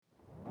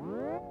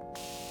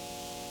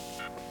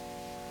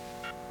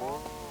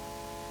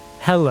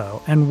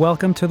Hello, and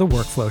welcome to the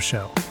Workflow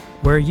Show,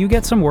 where you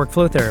get some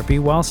workflow therapy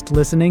whilst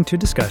listening to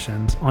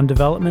discussions on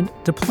development,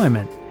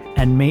 deployment,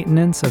 and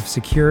maintenance of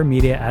secure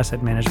media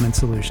asset management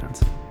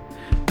solutions.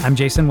 I'm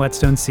Jason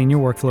Whetstone, Senior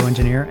Workflow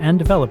Engineer and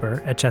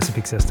Developer at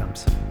Chesapeake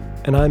Systems.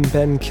 And I'm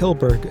Ben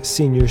Kilberg,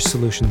 Senior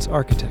Solutions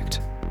Architect.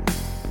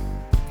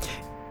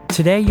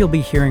 Today, you'll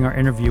be hearing our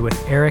interview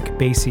with Eric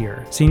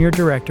Bassier, Senior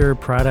Director,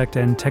 Product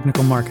and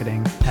Technical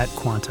Marketing at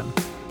Quantum.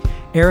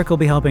 Eric will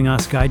be helping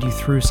us guide you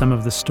through some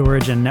of the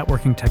storage and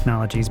networking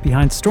technologies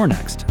behind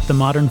StorNext, the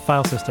modern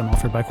file system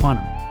offered by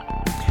Quantum.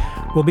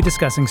 We'll be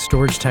discussing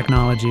storage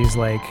technologies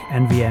like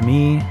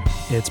NVMe,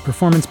 its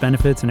performance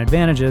benefits and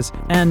advantages,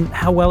 and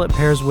how well it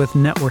pairs with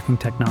networking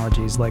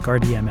technologies like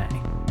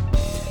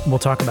RDMA. We'll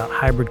talk about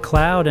hybrid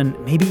cloud and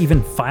maybe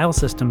even file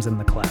systems in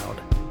the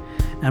cloud.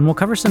 And we'll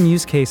cover some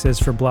use cases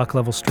for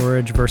block-level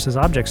storage versus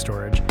object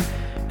storage.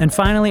 And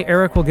finally,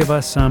 Eric will give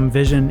us some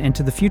vision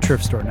into the future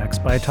of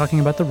StorNext by talking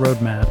about the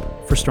roadmap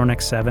for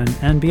StorNext 7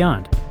 and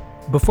beyond.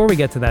 Before we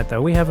get to that,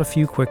 though, we have a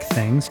few quick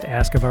things to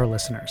ask of our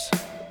listeners.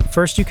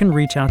 First, you can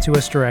reach out to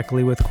us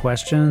directly with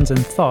questions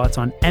and thoughts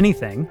on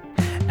anything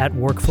at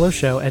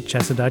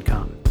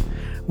workflowshow@chesa.com.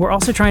 We're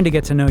also trying to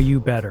get to know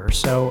you better,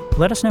 so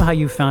let us know how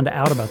you found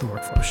out about the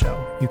Workflow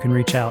Show. You can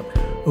reach out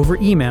over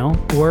email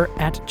or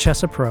at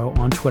ChesaPro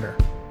on Twitter.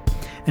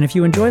 And if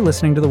you enjoy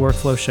listening to the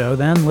Workflow Show,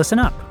 then listen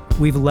up.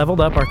 We've leveled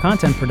up our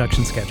content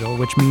production schedule,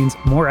 which means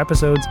more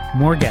episodes,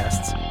 more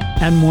guests,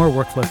 and more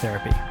workflow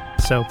therapy.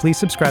 So please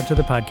subscribe to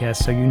the podcast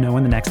so you know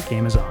when the next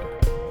game is on.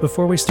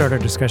 Before we start our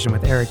discussion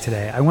with Eric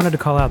today, I wanted to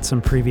call out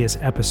some previous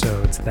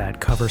episodes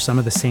that cover some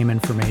of the same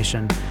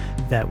information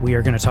that we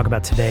are going to talk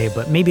about today,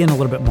 but maybe in a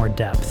little bit more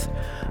depth.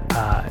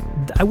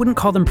 I wouldn't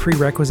call them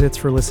prerequisites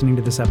for listening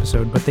to this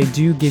episode, but they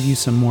do give you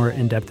some more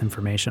in-depth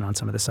information on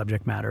some of the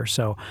subject matter.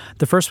 So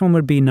the first one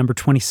would be number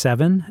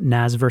 27,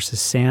 NAS versus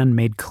SAN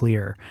Made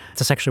Clear.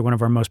 It's actually one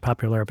of our most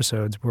popular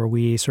episodes where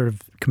we sort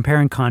of compare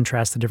and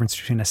contrast the difference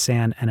between a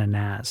SAN and a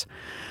NAS.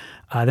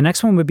 The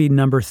next one would be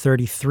number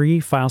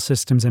 33, File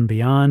Systems and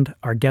Beyond.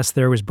 Our guest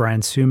there was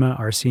Brian Suma,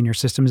 our Senior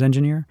Systems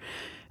Engineer.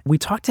 We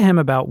talked to him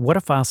about what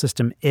a file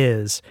system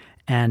is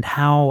and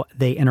how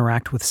they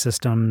interact with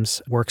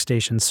systems,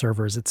 workstations,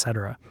 servers,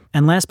 etc.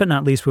 And last but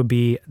not least would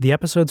be the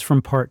episodes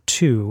from part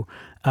 2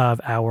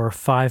 of our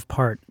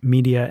 5-part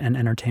Media and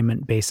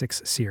Entertainment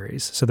Basics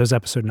series. So those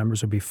episode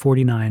numbers would be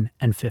 49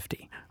 and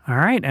 50. All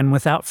right, and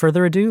without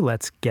further ado,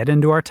 let's get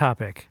into our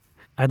topic.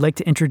 I'd like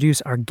to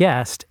introduce our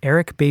guest,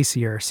 Eric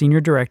Bassier, Senior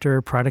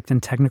Director, Product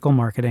and Technical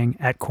Marketing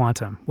at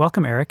Quantum.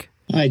 Welcome, Eric.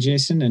 Hi,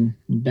 Jason and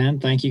Ben.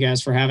 Thank you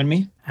guys for having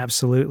me.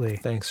 Absolutely.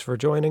 Thanks for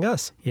joining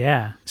us.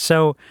 Yeah.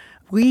 So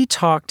we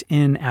talked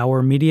in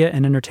our Media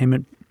and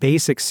Entertainment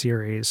Basics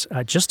series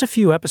just a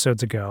few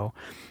episodes ago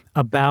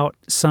about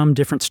some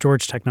different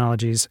storage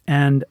technologies.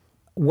 And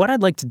what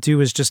I'd like to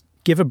do is just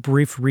give a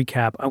brief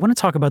recap. I want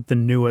to talk about the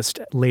newest,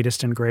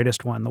 latest, and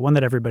greatest one, the one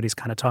that everybody's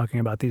kind of talking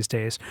about these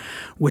days,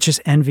 which is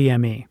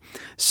NVMe.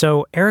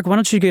 So, Eric, why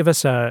don't you give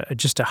us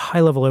just a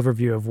high-level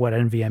overview of what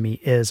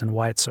NVMe is and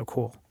why it's so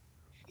cool?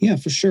 Yeah,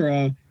 for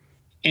sure.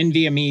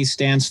 NVMe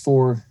stands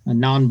for a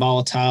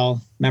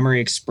non-volatile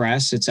memory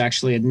express. It's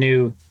actually a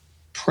new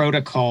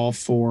protocol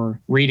for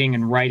reading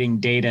and writing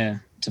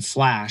data to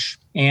flash.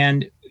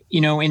 And, you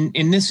know,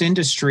 in this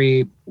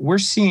industry, we're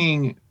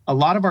seeing a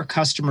lot of our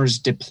customers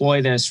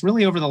deploy this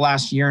really over the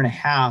last year and a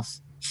half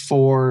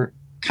for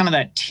kind of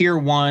that tier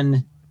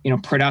 1,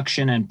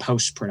 production and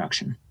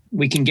post-production.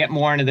 We can get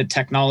more into the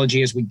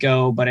technology as we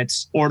go, but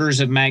it's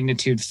orders of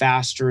magnitude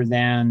faster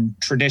than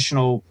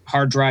traditional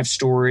hard drive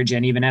storage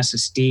and even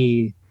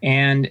SSD.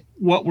 And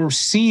what we're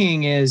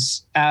seeing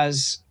is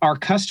as our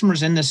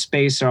customers in this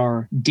space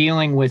are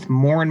dealing with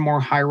more and more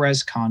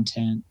high-res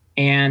content,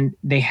 and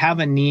they have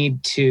a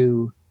need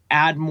to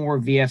add more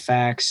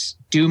VFX,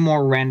 do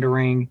more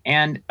rendering,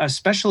 and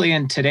especially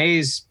in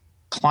today's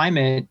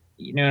climate,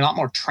 a lot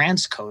more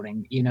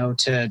transcoding,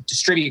 to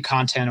distribute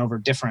content over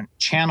different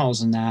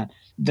channels and that.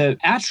 The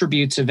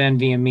attributes of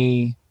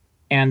NVMe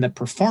and the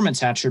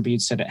performance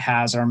attributes that it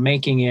has are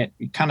making it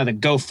kind of the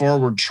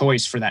go-forward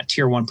choice for that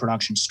tier 1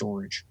 production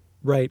storage.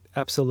 Right,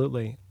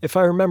 absolutely. If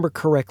I remember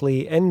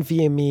correctly,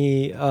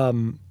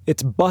 NVMe,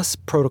 its bus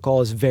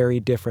protocol is very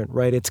different,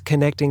 right? It's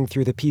connecting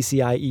through the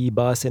PCIe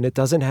bus, and it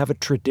doesn't have a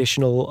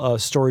traditional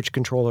storage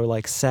controller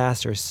like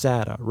SAS or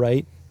SATA,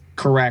 right?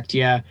 Correct,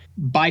 yeah.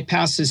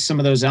 Bypasses some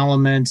of those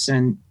elements,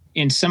 and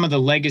in some of the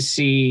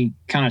legacy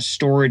kind of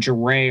storage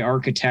array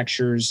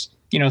architectures,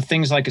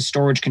 things like a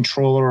storage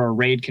controller or a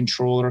RAID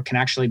controller can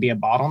actually be a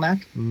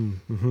bottleneck.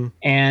 Mm-hmm.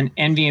 And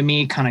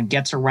NVMe kind of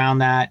gets around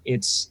that.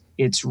 It's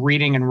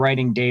reading and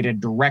writing data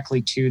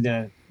directly to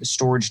the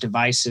storage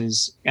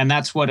devices. And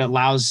that's what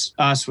allows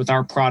us with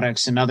our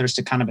products and others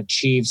to kind of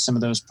achieve some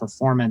of those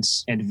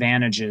performance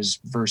advantages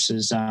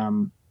versus,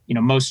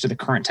 most of the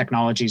current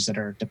technologies that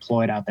are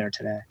deployed out there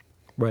today.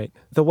 Right.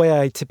 The way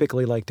I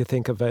typically like to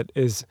think of it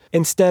is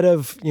instead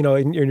of,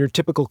 in your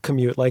typical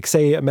commute, like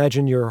say,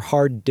 imagine your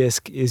hard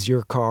disk is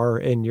your car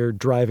and you're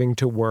driving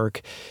to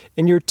work.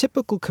 In your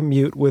typical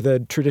commute with a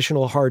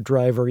traditional hard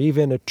drive or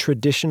even a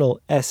traditional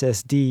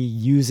SSD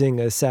using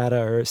a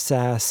SATA or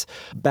SAS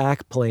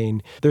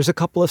backplane, there's a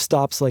couple of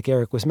stops like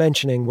Eric was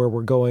mentioning where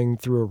we're going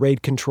through a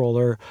RAID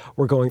controller,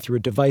 we're going through a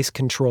device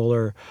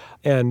controller,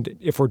 and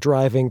if we're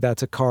driving,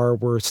 that's a car,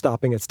 we're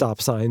stopping at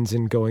stop signs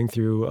and going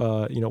through,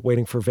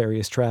 waiting for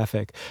various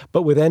traffic.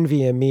 But with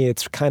NVMe,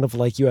 it's kind of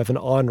like you have an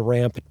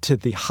on-ramp to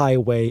the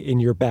highway in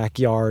your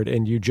backyard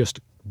and you just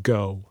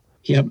go.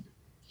 Yep.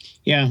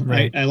 Yeah,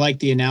 Right. I like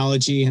the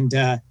analogy, and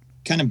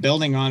kind of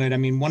building on it. I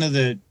mean, one of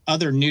the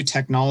other new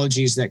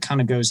technologies that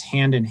kind of goes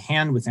hand in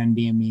hand with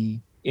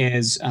NVMe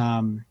is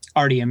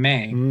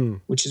RDMA,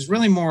 which is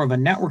really more of a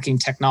networking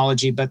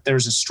technology, but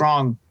there's a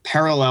strong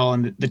parallel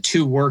and the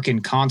two work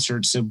in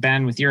concert. So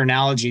Ben, with your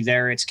analogy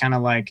there, it's kind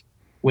of like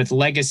with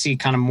legacy,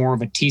 kind of more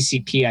of a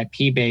TCP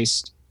IP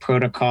based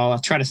protocol. I'll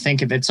try to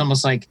think of it. It's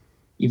almost like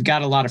you've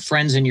got a lot of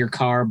friends in your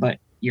car, but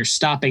you're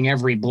stopping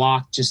every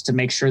block just to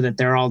make sure that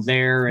they're all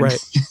there. And,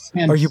 Right.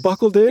 and Are you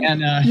buckled in?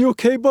 And, you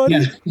okay, buddy?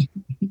 Yeah.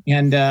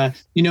 And,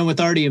 with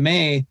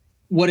RDMA,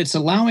 what it's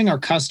allowing our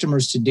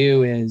customers to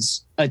do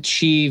is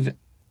achieve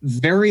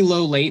very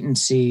low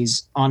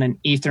latencies on an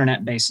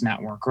Ethernet-based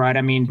network, right?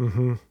 I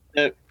mean,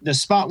 the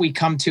spot we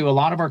come to, a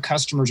lot of our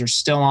customers are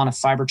still on a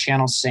fiber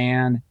channel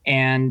SAN.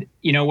 And,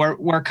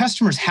 where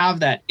customers have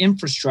that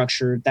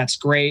infrastructure, that's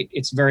great.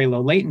 It's very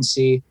low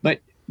latency. But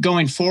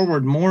going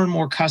forward, more and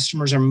more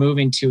customers are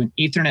moving to an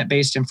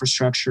Ethernet-based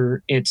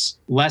infrastructure. It's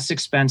less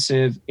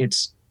expensive.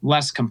 It's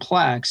less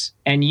complex.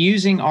 And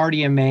using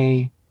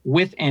RDMA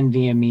with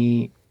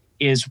NVMe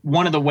is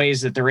one of the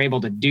ways that they're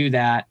able to do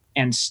that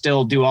and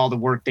still do all the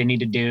work they need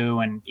to do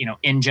and,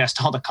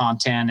 ingest all the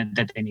content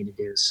that they need to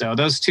do. So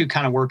those two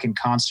kind of work in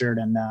concert,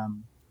 and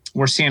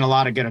we're seeing a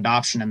lot of good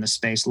adoption in this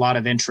space, a lot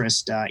of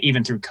interest,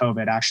 even through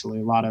COVID, actually,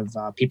 a lot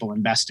of people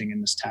investing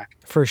in this tech.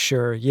 For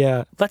sure,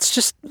 yeah.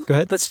 Go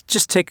ahead. Let's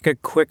just take a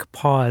quick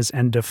pause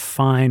and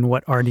define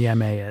what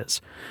RDMA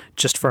is,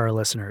 just for our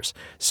listeners.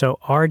 So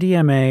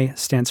RDMA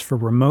stands for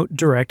Remote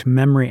Direct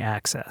Memory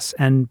Access.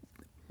 And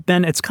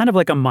Ben, it's kind of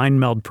like a mind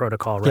meld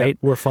protocol, right?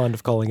 Yeah, we're fond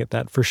of calling it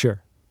that, for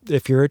sure.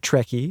 If you're a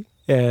Trekkie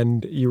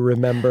and you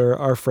remember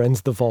our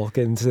friends, the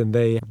Vulcans, and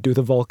they do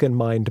the Vulcan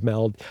mind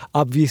meld,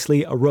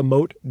 obviously a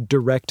remote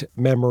direct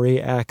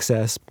memory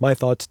access, my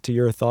thoughts to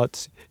your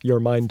thoughts, your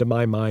mind to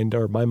my mind,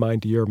 or my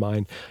mind to your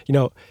mind.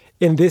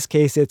 In this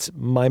case, it's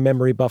my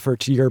memory buffer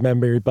to your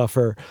memory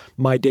buffer,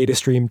 my data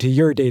stream to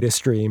your data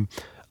stream.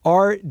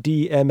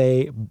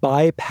 RDMA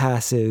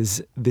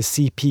bypasses the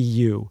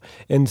CPU.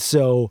 And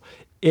so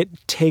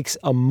it takes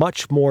a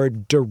much more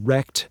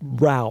direct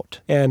route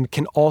and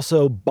can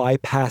also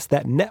bypass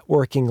that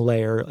networking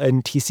layer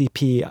and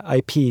TCP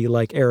IP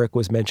like Eric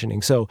was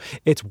mentioning. So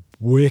it's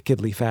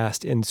wickedly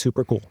fast and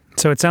super cool.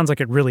 So it sounds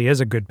like it really is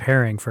a good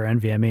pairing for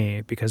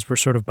NVMe because we're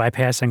sort of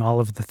bypassing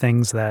all of the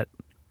things that,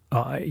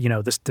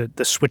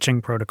 the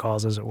switching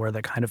protocols, as it were,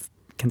 that kind of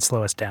can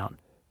slow us down.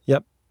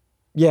 Yep.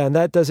 Yeah, and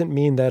that doesn't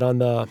mean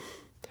that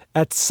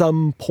at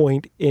some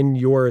point in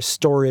your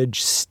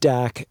storage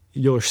stack,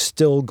 you're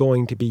still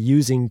going to be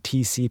using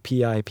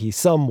TCP IP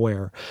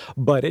somewhere,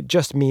 but it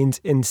just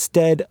means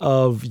instead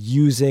of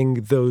using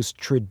those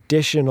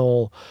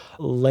traditional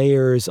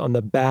layers on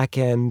the back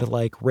end,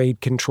 like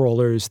RAID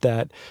controllers,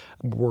 that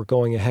we're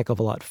going a heck of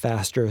a lot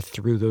faster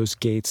through those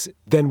gates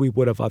than we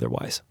would have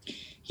otherwise.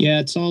 Yeah,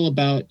 it's all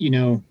about,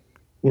 we're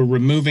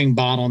removing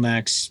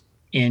bottlenecks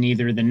in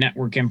either the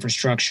network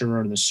infrastructure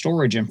or the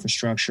storage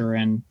infrastructure.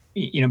 And,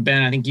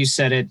 Ben, I think you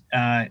said it,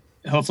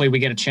 hopefully we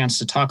get a chance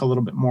to talk a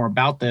little bit more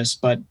about this,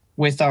 but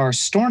with our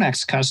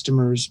StorNext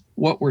customers,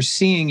 what we're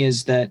seeing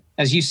is that,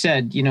 as you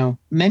said,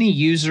 many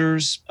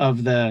users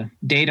of the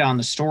data on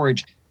the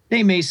storage,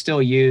 they may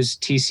still use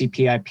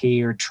TCP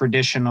IP or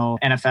traditional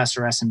NFS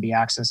or SMB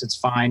access. It's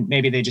fine.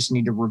 Maybe they just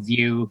need to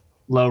review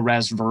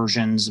low-res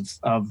versions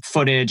of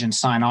footage and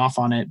sign off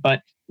on it.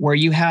 But where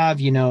you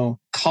have,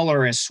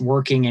 colorists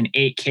working in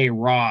 8K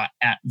RAW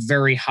at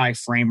very high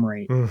frame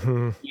rate,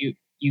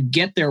 you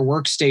get their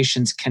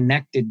workstations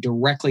connected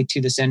directly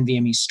to this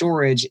NVMe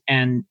storage,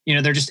 and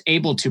they're just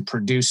able to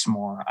produce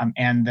more,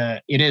 and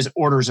it is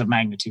orders of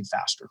magnitude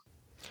faster.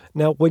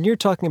 Now, when you're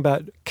talking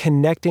about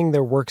connecting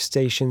their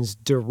workstations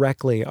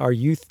directly, are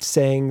you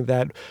saying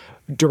that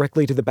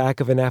directly to the back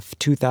of an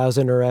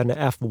F2000 or an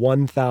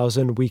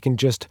F1000, we can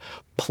just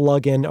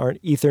plug in our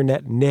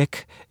Ethernet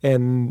NIC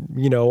and,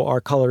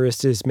 our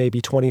colorist is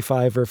maybe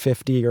 25 or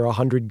 50 or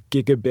 100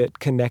 gigabit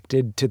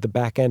connected to the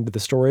back end of the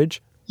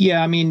storage?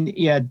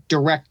 Yeah,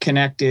 direct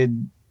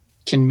connected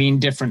can mean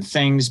different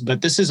things,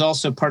 but this is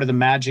also part of the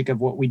magic of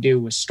what we do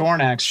with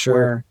StorNext, Sure.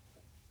 where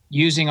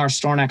using our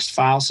StorNext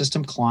file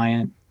system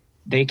client,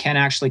 they can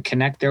actually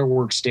connect their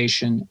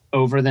workstation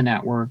over the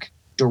network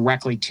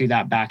directly to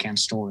that backend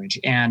storage.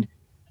 And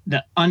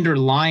the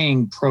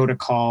underlying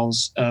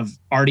protocols of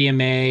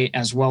RDMA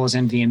as well as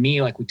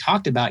NVMe, like we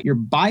talked about, you're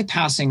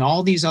bypassing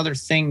all these other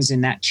things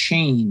in that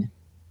chain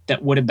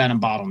that would have been a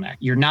bottleneck.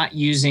 You're not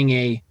using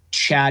a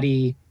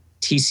chatty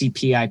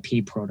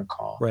TCP/IP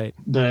protocol. Right.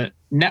 The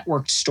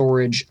networked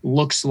storage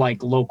looks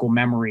like local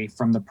memory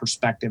from the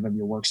perspective of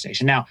your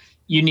workstation. Now,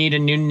 you need a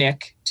new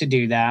NIC to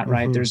do that,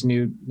 right? Mm-hmm. There's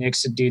new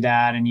NICs to do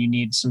that, and you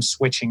need some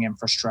switching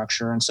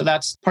infrastructure. And so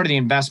that's part of the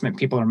investment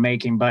people are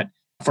making. But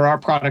for our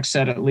product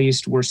set, at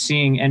least, we're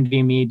seeing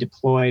NVMe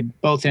deployed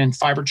both in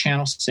fiber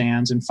channel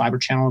SANs and fiber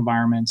channel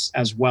environments,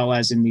 as well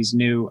as in these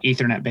new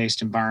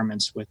Ethernet-based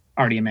environments with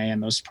RDMA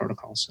and those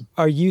protocols.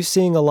 Are you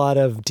seeing a lot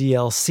of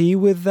DLC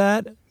with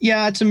that?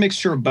 Yeah, it's a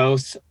mixture of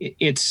both.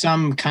 It's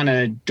some kind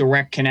of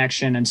direct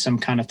connection and some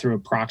kind of through a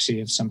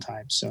proxy of some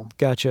type. So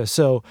Gotcha.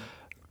 So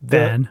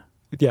Ben,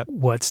 yeah.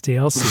 what's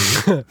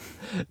DLC?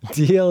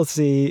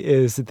 DLC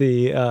is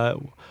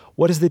the...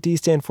 what does the D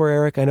stand for,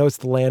 Eric? I know it's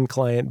the LAN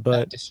client,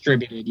 but...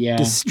 distributed, yeah.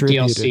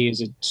 Distributed. DLC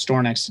is a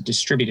StorNext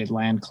distributed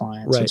LAN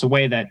client. Right. So it's a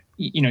way that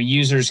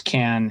users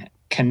can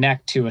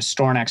connect to a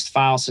StorNext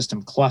file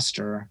system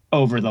cluster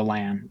over the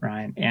LAN,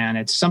 right? And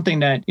it's something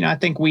that, I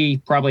think we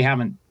probably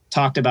haven't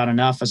talked about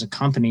enough as a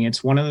company.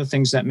 It's one of the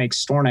things that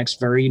makes StorNext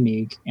very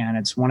unique, and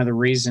it's one of the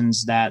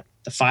reasons that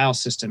the file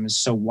system is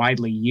so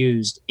widely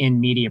used in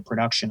media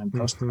production and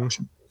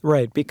post-production.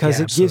 Right, because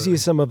Yeah, it gives you absolutely.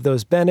 some of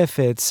those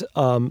benefits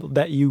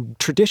that you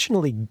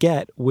traditionally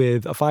get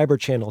with a fiber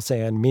channel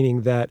SAN,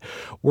 meaning that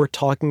we're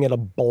talking at a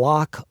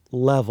block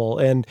level.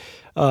 And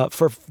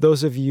for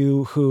those of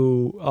you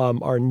who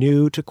are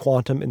new to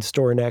Quantum and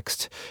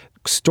StorNext,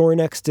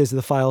 StorNext is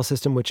the file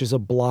system, which is a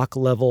block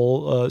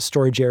level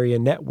storage area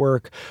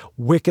network,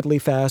 wickedly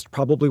fast,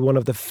 probably one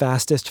of the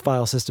fastest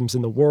file systems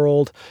in the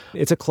world.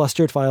 It's a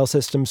clustered file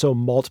system, so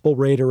multiple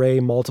RAID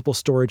array, multiple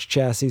storage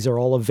chassis are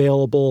all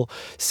available,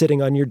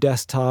 sitting on your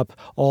desktop,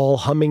 all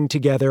humming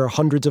together,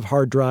 hundreds of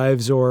hard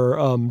drives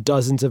or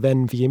dozens of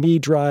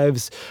NVMe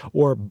drives,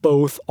 or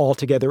both all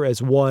together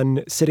as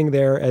one, sitting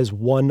there as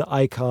one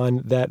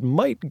icon that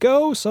might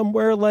go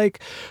somewhere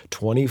like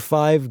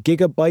 25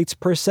 gigabytes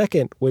per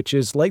second, which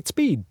is light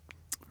speed.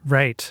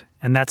 Right.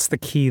 And that's the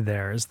key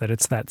there, is that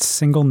it's that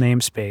single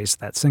namespace,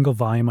 that single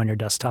volume on your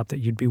desktop that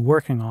you'd be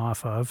working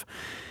off of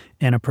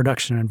in a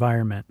production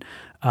environment.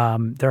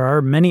 There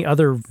are many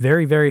other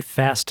very, very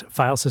fast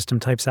file system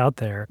types out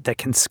there that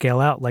can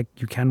scale out like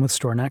you can with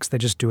StorNext. They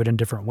just do it in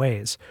different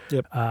ways.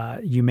 Yep.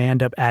 You may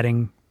end up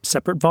adding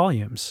separate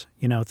volumes,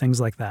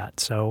 things like that.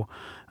 So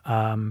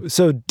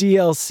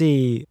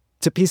DLC,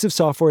 it's a piece of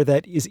software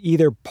that is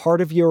either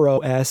part of your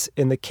OS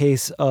in the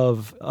case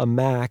of a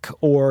Mac,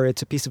 or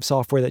it's a piece of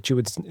software that you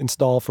would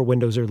install for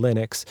Windows or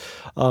Linux.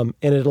 And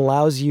it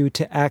allows you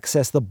to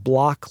access the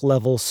block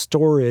level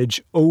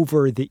storage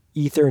over the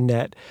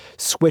Ethernet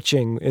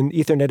switching. And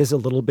Ethernet is a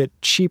little bit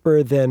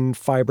cheaper than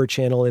fiber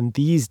channel in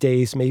these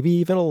days, maybe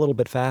even a little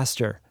bit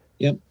faster.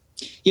 Yep.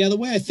 Yeah, the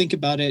way I think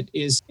about it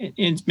is,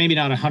 it's maybe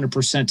not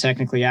 100%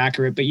 technically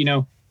accurate, but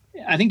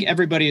I think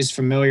everybody is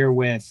familiar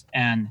with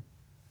an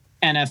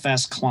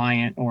NFS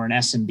client or an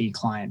SMB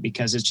client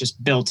because it's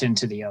just built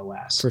into the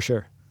OS. For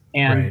sure.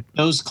 And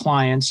those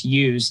clients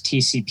use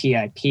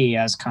TCP/IP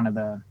as kind of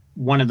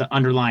one of the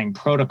underlying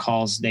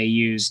protocols they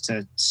use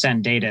to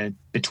send data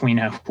between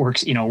a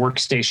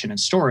workstation and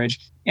storage.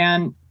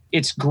 And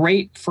it's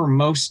great for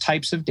most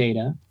types of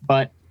data,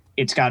 but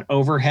it's got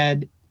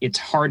overhead. It's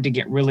hard to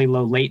get really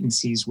low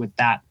latencies with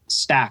that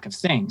stack of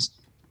things.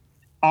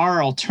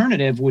 Our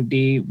alternative would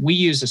be, we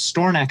use a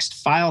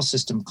StorNext file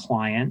system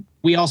client.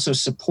 We also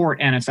support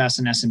NFS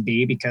and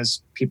SMB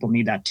because people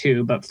need that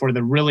too. But for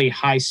the really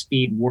high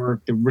speed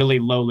work, the really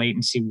low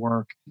latency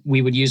work,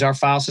 we would use our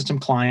file system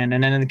client.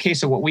 And then in the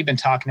case of what we've been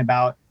talking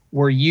about,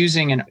 we're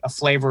using a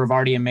flavor of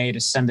RDMA to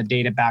send the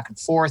data back and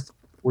forth.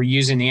 We're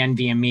using the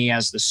NVMe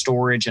as the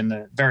storage and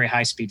the very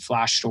high speed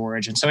flash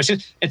storage. And so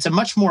it's a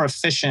much more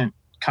efficient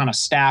kind of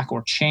stack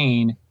or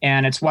chain.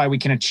 And it's why we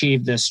can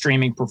achieve the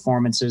streaming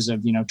performances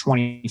of,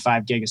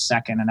 25 gig a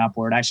second and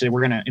upward. Actually,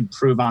 we're going to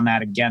improve on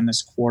that again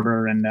this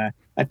quarter. And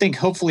I think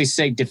hopefully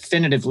say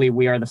definitively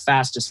we are the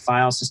fastest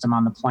file system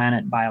on the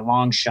planet by a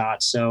long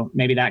shot. So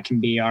maybe that can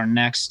be our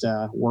next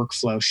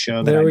workflow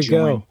show. There we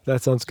go.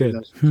 That sounds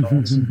good.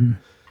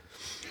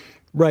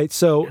 Right.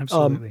 So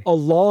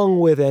along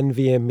with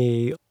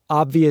NVMe,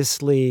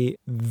 obviously,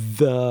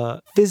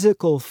 the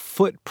physical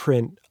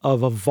footprint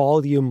of a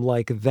volume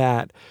like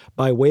that,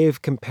 by way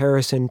of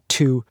comparison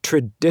to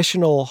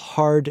traditional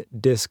hard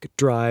disk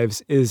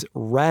drives, is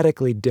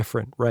radically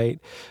different, right?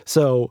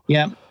 So,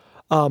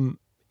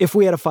 if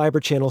we had a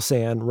fiber channel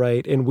SAN,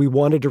 right, and we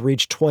wanted to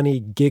reach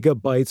 20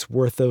 gigabytes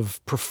worth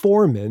of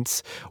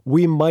performance,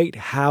 we might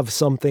have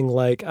something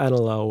like, 4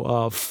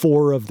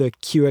 of the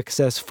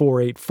QXS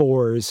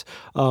 484s,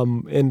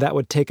 and that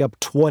would take up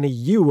 20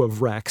 U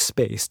of rack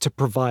space to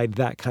provide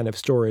that kind of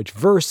storage,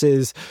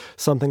 versus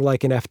something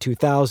like an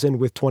F2000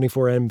 with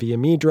 24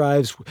 NVMe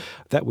drives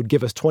that would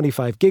give us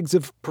 25 gigs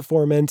of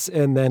performance,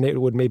 and then it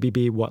would maybe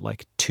be,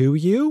 2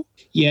 U?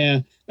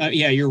 Yeah.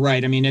 You're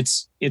right. I mean,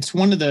 it's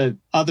one of the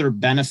other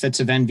benefits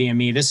of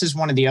NVMe. This is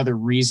one of the other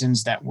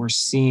reasons that we're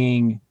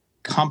seeing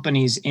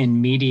companies in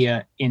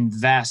media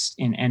invest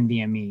in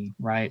NVMe,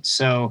 right?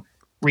 So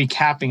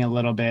recapping a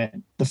little bit,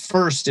 the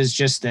first is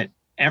just that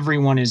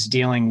everyone is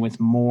dealing with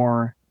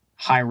more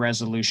high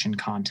resolution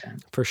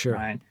content. For sure.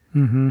 Right?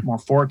 Mm-hmm. More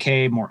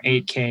 4K, more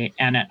 8K,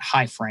 and at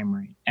high frame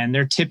rate. And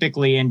they're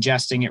typically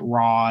ingesting it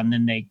raw, and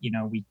then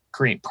we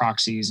create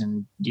proxies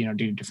and, do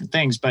different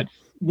things. But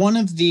one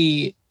of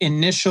the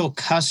initial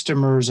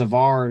customers of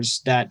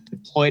ours that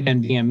deployed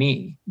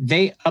NVMe,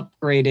 they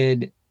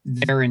upgraded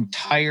their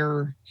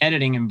entire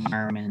editing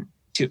environment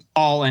to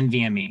all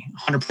NVMe,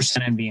 100%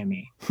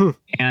 NVMe.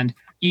 And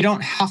you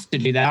don't have to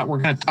do that. We're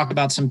going to talk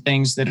about some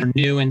things that are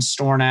new in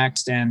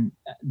StorNext and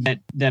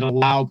that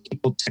allow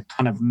people to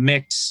kind of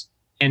mix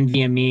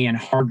NVMe and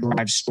hard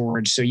drive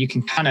storage. So you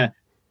can kind of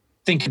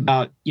think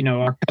about,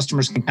 our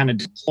customers can kind of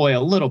deploy a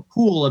little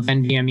pool of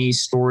NVMe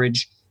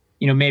storage,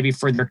 maybe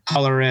for their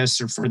colorists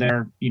or for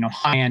their,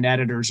 high-end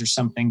editors or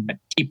something, but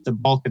keep the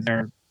bulk of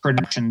their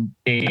production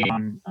data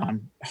on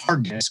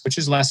hard disk, which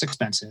is less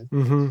expensive.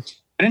 Mm-hmm.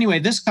 But anyway,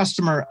 this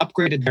customer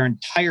upgraded their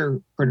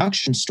entire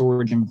production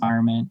storage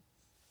environment,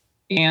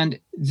 and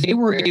they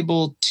were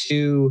able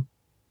to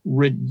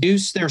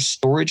reduce their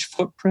storage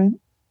footprint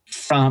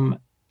from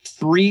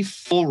 3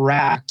 full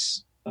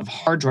racks of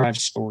hard drive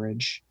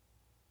storage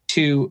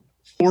to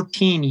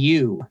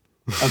 14U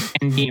of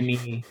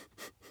NVMe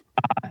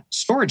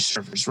storage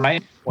servers,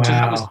 right? Wow. So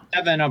that was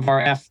 7 of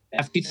our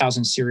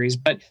F2000 series.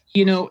 But,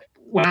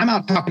 when I'm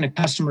out talking to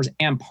customers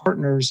and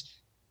partners,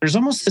 there's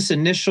almost this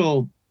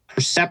initial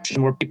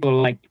perception where people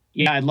are like,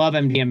 yeah, I love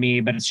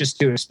NVMe, but it's just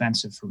too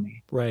expensive for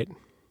me. Right.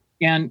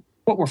 And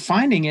what we're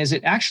finding is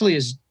it actually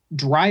is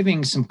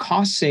driving some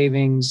cost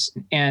savings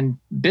and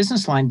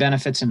business line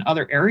benefits in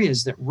other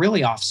areas that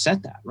really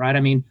offset that, right?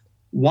 I mean,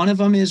 one of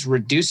them is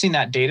reducing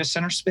that data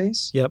center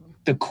space. Yep.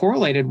 The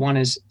correlated one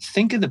is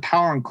think of the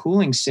power and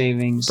cooling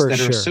savings For that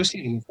sure. are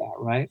associated with that,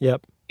 right?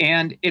 Yep.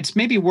 And it's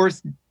maybe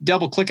worth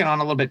double clicking on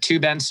a little bit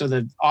too, Ben, so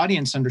the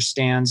audience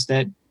understands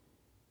that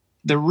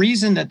the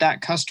reason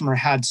that customer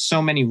had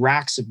so many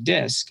racks of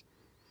disk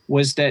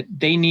was that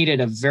they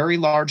needed a very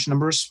large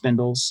number of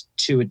spindles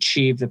to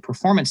achieve the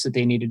performance that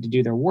they needed to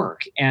do their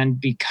work. And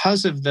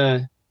because of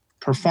the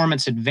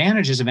performance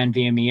advantages of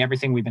NVMe,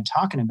 everything we've been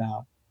talking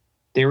about,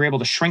 they were able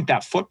to shrink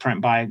that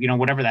footprint by,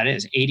 whatever that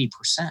is, 80%.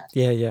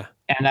 Yeah.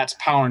 And that's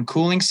power and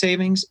cooling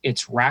savings,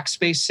 it's rack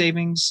space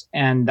savings,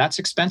 and that's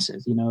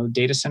expensive.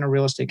 Data center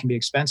real estate can be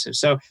expensive.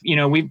 So,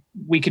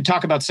 we could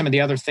talk about some of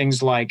the other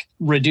things like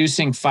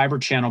reducing fiber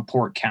channel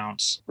port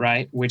counts,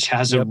 right? Which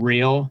has a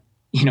real,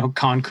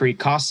 concrete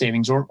cost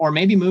savings, or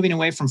maybe moving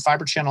away from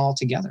fiber channel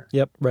altogether.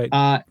 Yep.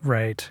 Right.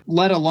 Right.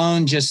 Let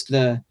alone just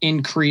the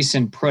increase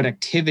in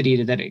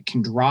productivity that it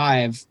can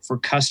drive for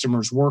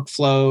customers'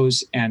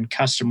 workflows and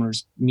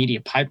customers' media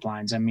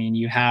pipelines. I mean,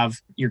 you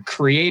have your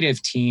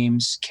creative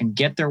teams can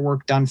get their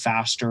work done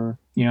faster.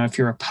 If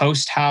you're a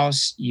post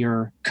house,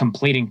 you're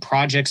completing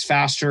projects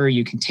faster.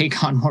 You can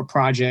take on more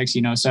projects,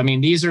 So, I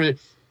mean, these are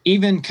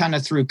even kind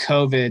of through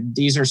COVID,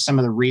 these are some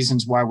of the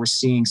reasons why we're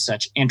seeing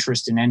such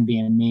interest in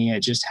NVMe. It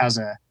just has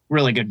a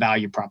really good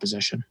value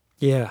proposition.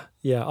 Yeah,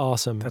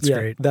 awesome. That's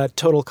great. That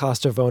total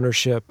cost of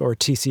ownership, or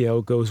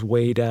TCO, goes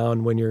way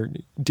down when you're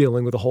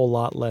dealing with a whole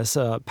lot less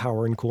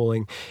power and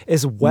cooling,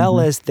 as well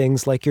as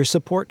things like your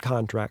support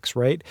contracts,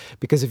 right?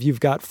 Because if you've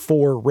got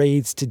 4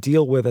 RAIDs to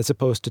deal with as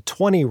opposed to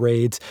 20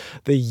 RAIDs,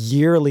 the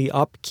yearly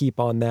upkeep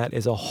on that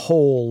is a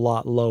whole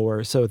lot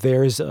lower. So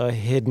there's a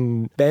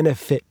hidden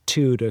benefit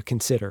too to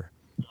consider.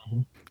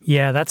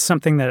 Yeah, that's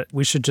something that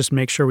we should just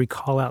make sure we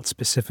call out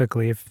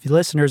specifically. If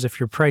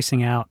you're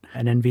pricing out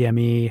an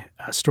NVMe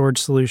storage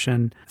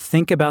solution,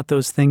 think about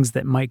those things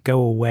that might go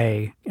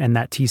away and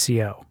that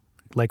TCO.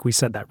 Like we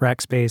said, that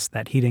rack space,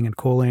 that heating and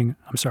cooling,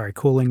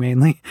 cooling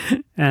mainly,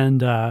 and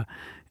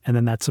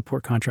then that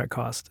support contract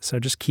cost. So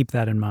just keep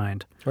that in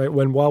mind. Right.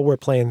 While we're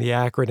playing the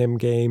acronym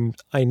game,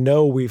 I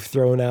know we've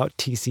thrown out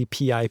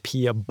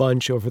TCP/IP a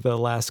bunch over the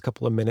last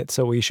couple of minutes,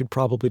 so we should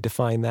probably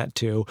define that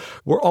too.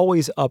 We're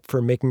always up for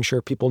making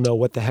sure people know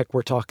what the heck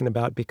we're talking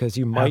about, because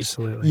you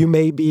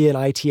may be an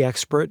IT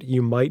expert,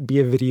 you might be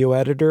a video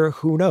editor,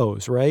 who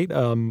knows, right?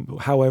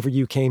 However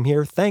you came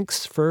here,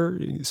 thanks for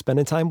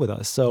spending time with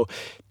us. So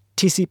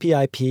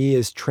TCP/IP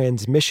is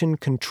Transmission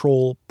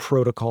Control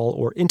Protocol,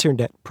 or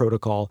Internet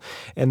Protocol,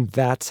 and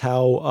that's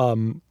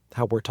how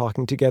we're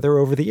talking together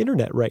over the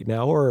internet right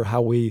now, or how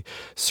we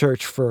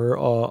search for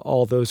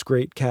all those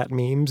great cat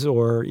memes,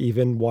 or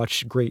even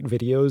watch great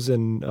videos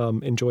and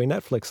enjoy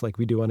Netflix like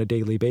we do on a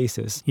daily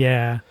basis.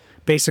 Yeah,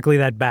 basically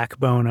that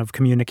backbone of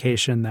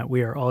communication that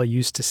we are all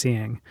used to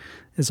seeing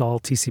is all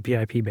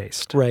TCP/IP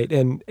based. Right.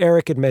 And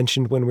Eric had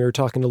mentioned when we were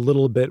talking a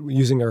little bit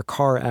using our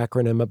CAR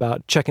acronym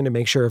about checking to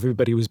make sure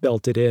everybody was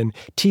belted in,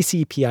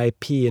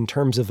 TCP/IP in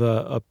terms of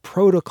a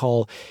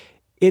protocol,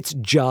 its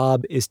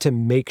job is to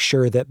make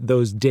sure that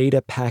those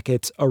data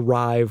packets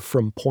arrive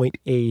from point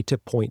A to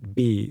point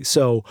B.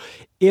 So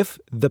if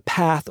the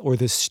path or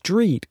the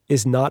street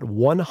is not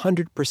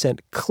 100%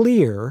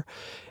 clear,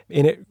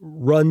 and it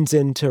runs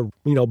into,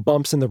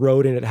 bumps in the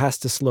road and it has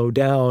to slow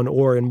down,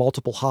 or in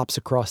multiple hops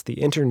across the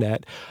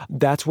internet,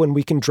 that's when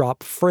we can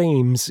drop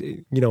frames,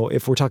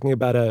 if we're talking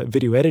about a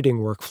video editing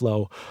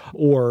workflow,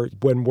 or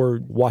when we're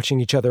watching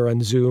each other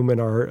on Zoom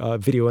and our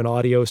video and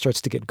audio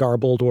starts to get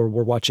garbled, or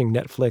we're watching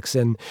Netflix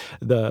and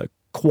the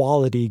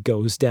quality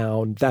goes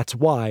down. That's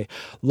why,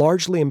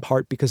 largely in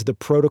part because the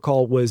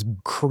protocol was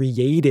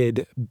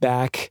created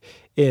back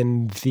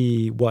in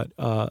the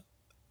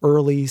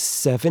early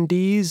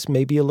 70s,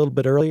 maybe a little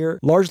bit earlier,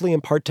 largely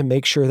in part to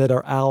make sure that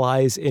our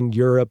allies in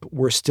Europe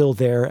were still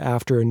there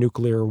after a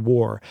nuclear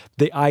war.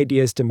 The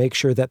idea is to make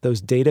sure that those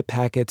data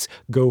packets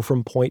go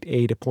from point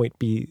A to point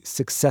B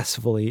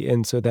successfully,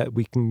 and so that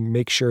we can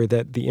make sure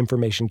that the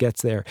information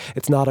gets there.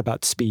 It's not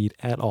about speed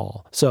at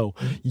all. So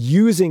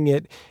using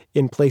it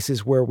in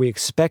places where we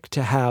expect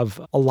to have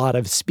a lot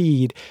of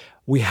speed,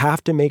 we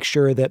have to make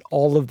sure that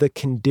all of the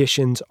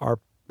conditions are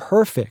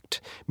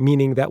perfect,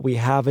 meaning that we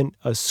haven't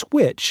a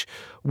switch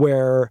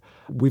where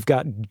we've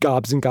got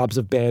gobs and gobs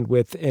of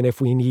bandwidth, and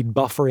if we need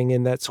buffering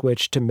in that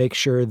switch to make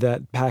sure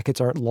that packets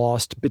aren't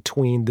lost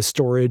between the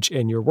storage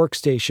and your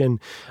workstation,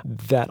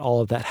 that all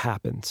of that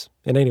happens.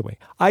 And anyway,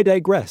 I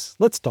digress.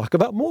 Let's talk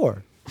about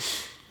more.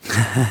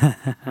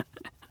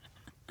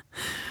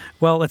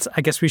 Well,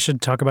 I guess we should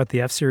talk about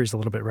the F-series a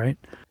little bit, right?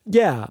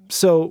 Yeah.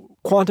 So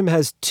Quantum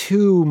has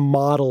two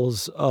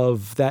models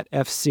of that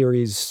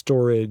F-series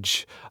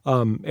storage,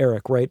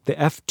 Eric, right? The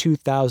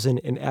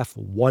F2000 and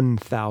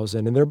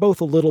F1000. And they're both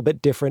a little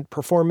bit different.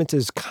 Performance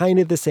is kind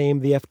of the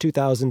same. The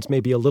F2000's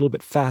maybe a little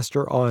bit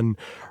faster on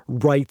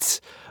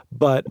writes.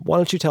 But why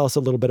don't you tell us a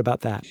little bit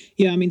about that?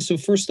 Yeah, so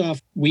first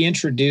off, we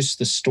introduced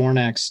the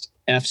StorNext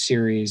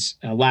F-series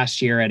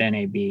last year at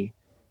NAB.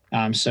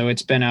 So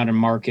it's been out in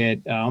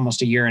market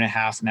almost a year and a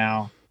half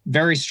now.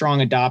 Very strong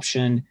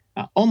adoption,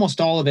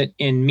 almost all of it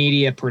in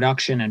media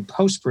production and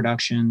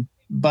post-production.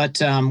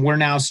 But we're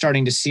now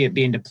starting to see it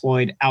being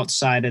deployed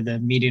outside of the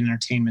media and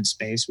entertainment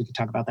space. We can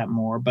talk about that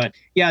more. But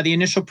yeah, the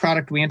initial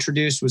product we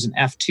introduced was an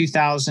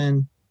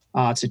F2000.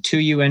 It's a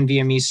 2U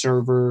NVMe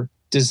server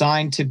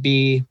designed to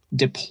be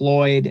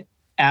deployed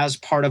as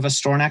part of a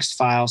StorNext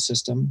file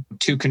system,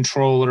 2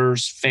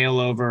 controllers,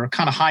 failover,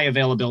 kind of high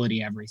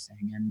availability,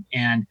 everything.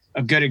 And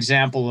a good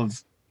example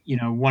of,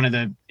 one of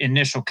the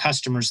initial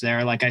customers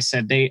there, like I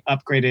said, they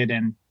upgraded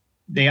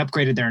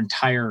their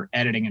entire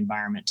editing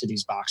environment to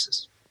these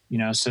boxes,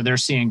 so they're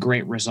seeing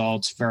great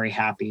results, very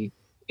happy.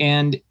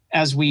 And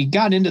as we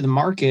got into the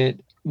market,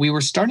 we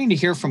were starting to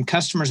hear from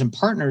customers and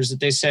partners that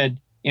they said,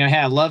 hey,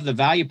 I love the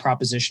value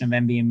proposition of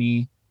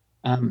NVMe.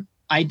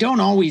 I don't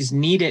always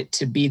need it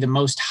to be the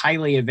most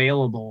highly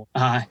available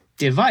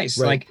device.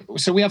 Right.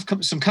 So we have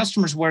some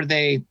customers where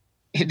this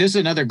is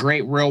another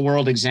great real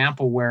world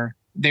example where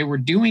they were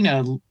doing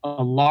a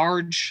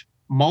large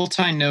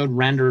multi-node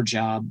render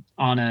job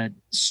on a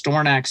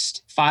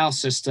StorNext file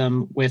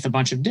system with a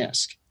bunch of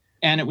disk.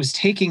 And it was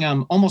taking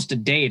them almost a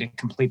day to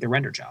complete the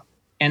render job.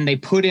 And they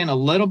put in a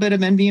little bit of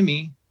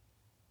NVMe.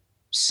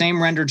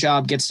 Same render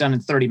job gets done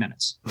in 30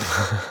 minutes.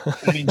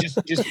 Just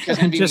because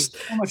NVMe is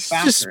so much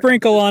faster. Just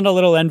sprinkle on a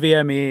little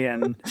NVMe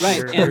and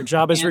right. your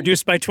job is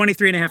reduced by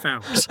 23 and a half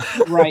hours.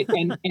 Right.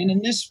 And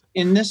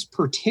in this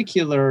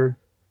particular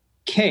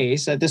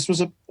case, this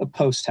was a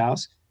post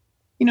house,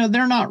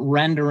 they're not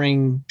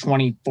rendering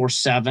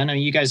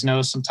 24/7. You guys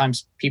know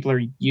sometimes people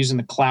are using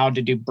the cloud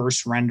to do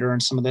burst render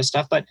and some of this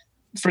stuff. But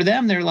for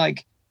them, they're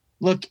like,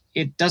 look,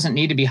 it doesn't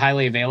need to be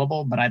highly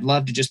available, but I'd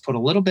love to just put a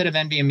little bit of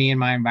NVMe in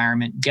my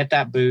environment, get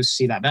that boost,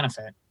 see that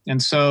benefit.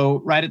 And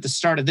so right at the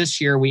start of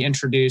this year, we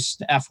introduced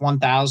the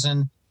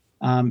F1000,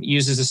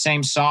 uses the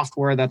same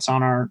software that's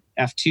on our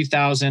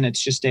F2000.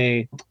 It's just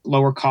a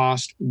lower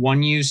cost,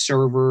 1U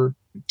server,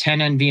 10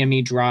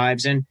 NVMe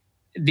drives. And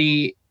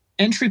the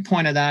entry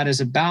point of that is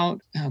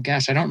about, I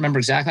don't remember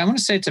exactly. I want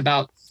to say it's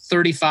about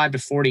 35 to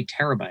 40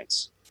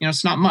 terabytes.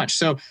 It's not much.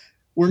 So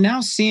we're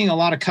now seeing a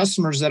lot of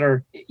customers that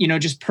are,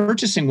 just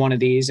purchasing one of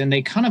these, and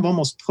they kind of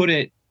almost put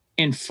it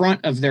in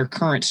front of their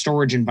current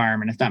storage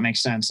environment, if that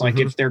makes sense. Like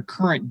if their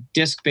current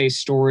disk-based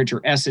storage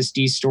or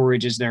SSD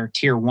storage is their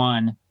tier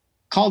 1,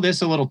 call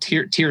this a little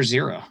tier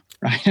 0,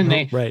 right? And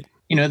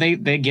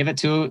they give it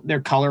to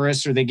their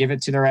colorists, or they give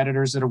it to their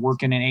editors that are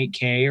working in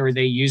 8K, or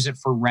they use it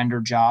for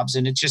render jobs,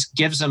 and it just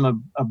gives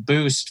them a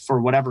boost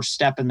for whatever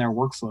step in their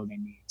workflow they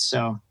need.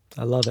 So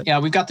I love it. Yeah,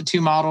 we've got the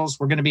 2 models.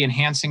 We're going to be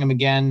enhancing them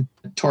again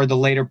toward the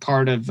later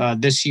part of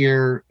this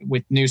year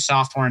with new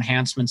software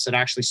enhancements that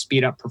actually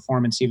speed up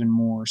performance even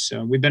more.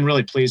 So we've been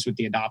really pleased with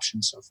the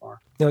adoption so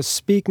far. Now,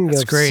 speaking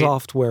of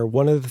software,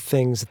 one of the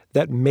things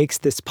that makes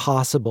this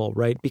possible,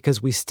 right,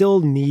 because we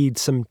still need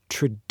some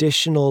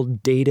traditional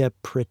data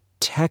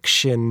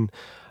protection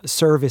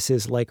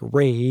services like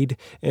RAID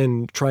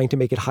and trying to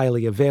make it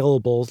highly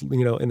available,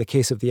 in the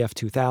case of the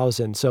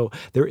F2000. So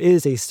there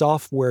is a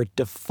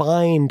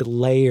software-defined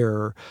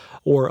layer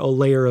or a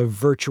layer of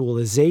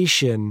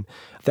virtualization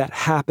that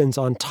happens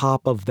on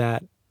top of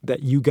that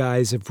that you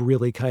guys have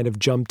really kind of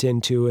jumped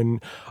into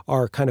and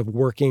are kind of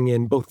working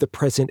in both the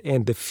present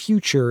and the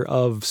future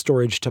of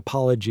storage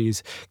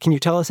topologies. Can you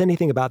tell us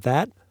anything about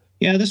that?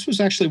 Yeah, this was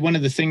actually one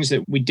of the things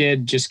that we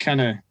did just kind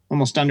of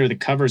almost under the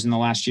covers in the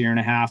last year and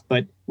a half.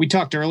 But we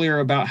talked earlier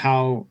about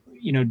how,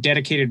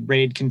 dedicated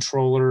RAID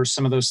controllers,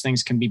 some of those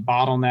things can be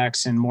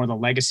bottlenecks in more the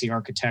legacy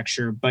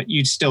architecture, but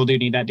you still do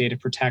need that data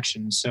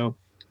protection. So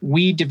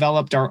we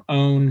developed our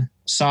own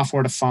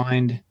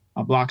software-defined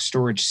block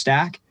storage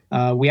stack.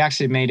 We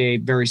actually made a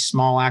very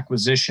small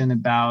acquisition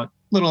about a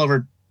little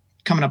over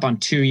coming up on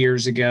 2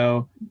 years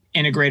ago,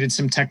 integrated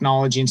some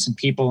technology and some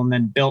people, and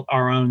then built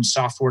our own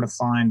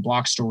software-defined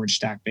block storage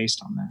stack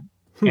based on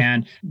that.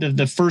 And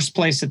the first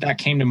place that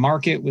came to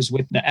market was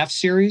with the F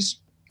series.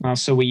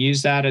 So we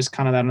use that as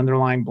kind of that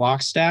underlying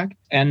block stack.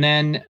 And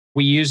then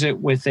we use it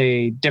with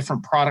a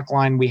different product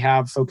line we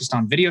have focused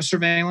on video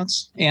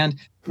surveillance. And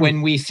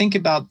when we think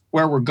about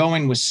where we're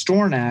going with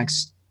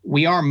StorNext,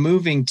 we are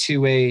moving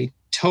to a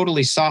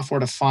totally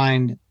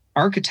software-defined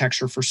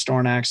architecture for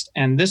StorNext.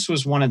 And this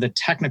was one of the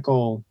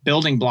technical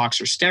building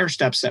blocks or stair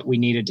steps that we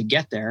needed to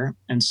get there.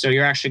 And so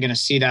you're actually going to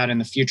see that in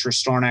the future of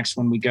StorNext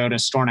when we go to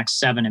StorNext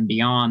 7 and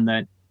beyond,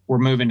 that we're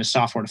moving to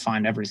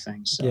software-defined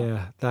everything. So.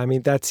 Yeah, I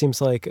mean, that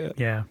seems like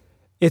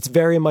it's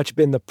very much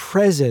been the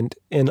present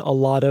in a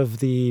lot of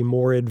the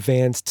more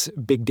advanced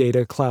big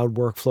data cloud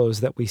workflows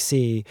that we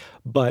see,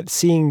 but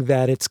seeing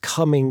that it's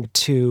coming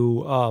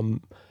to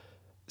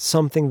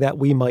something that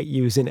we might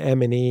use in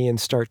M&E and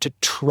start to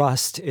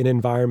trust in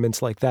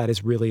environments like that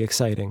is really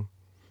exciting.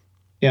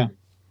 Yeah.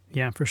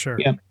 Yeah, for sure.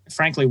 Yeah.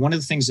 Frankly, one of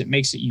the things that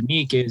makes it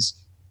unique is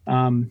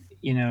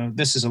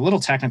this is a little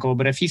technical,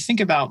 but if you think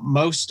about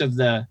most of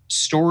the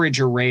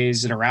storage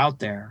arrays that are out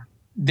there,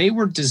 they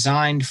were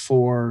designed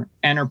for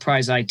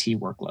enterprise IT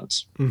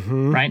workloads,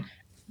 right?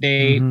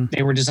 They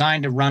were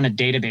designed to run a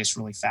database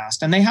really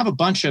fast. And they have a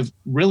bunch of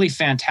really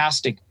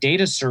fantastic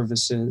data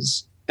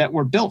services that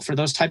were built for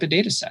those type of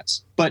data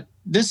sets. But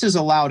this has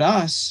allowed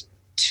us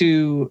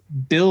to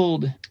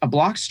build a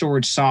block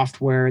storage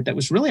software that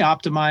was really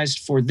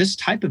optimized for this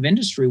type of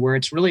industry where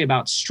it's really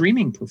about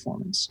streaming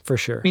performance. For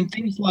sure. I mean,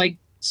 things like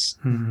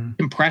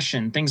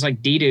compression, things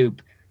like dedupe.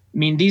 I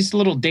mean, these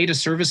little data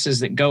services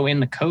that go in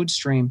the code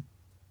stream,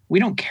 we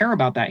don't care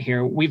about that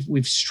here.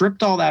 We've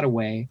stripped all that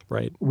away.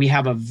 Right. We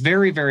have a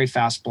very, very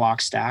fast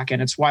block stack,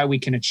 and it's why we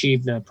can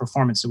achieve the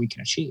performance that we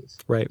can achieve.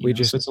 Right.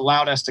 So it's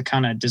allowed us to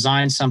kind of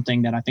design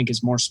something that I think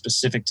is more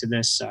specific to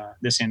this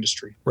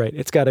industry. Right.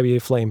 It's got to be a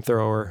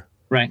flamethrower.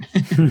 Right.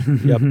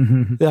 Yep.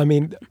 I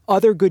mean,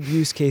 other good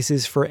use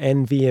cases for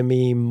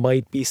NVMe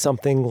might be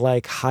something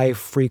like high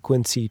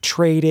frequency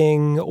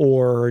trading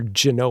or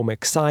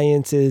genomic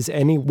sciences,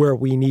 anywhere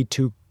we need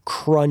to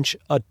crunch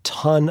a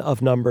ton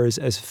of numbers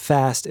as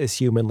fast as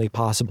humanly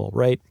possible,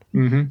 right?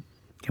 And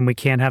we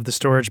can't have the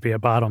storage be a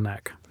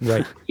bottleneck.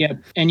 Right.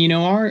 Yep. And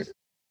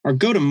our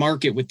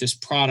go-to-market with this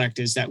product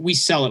is that we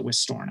sell it with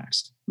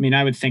StorNext. I mean,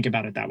 I would think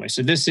about it that way.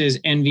 So this is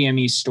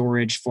NVMe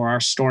storage for our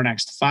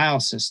StorNext file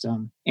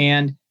system.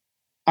 And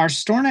our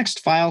StorNext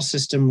file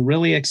system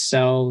really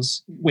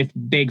excels with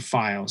big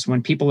files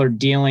when people are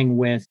dealing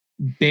with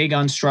big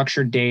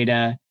unstructured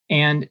data.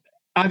 And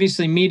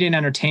obviously, media and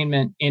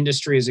entertainment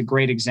industry is a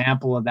great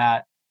example of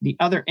that. The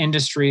other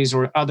industries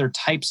or other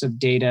types of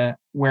data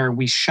where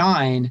we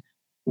shine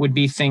would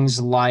be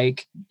things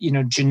like,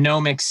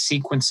 genomic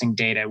sequencing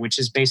data, which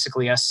is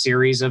basically a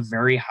series of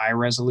very high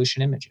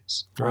resolution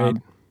images. Right.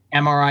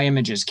 MRI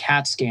images,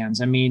 CAT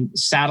scans,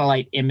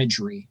 satellite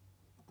imagery.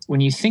 When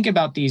you think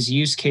about these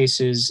use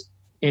cases,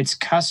 it's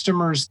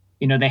customers,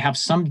 they have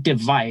some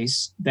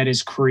device that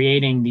is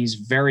creating these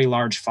very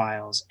large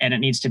files and it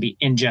needs to be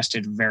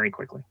ingested very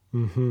quickly.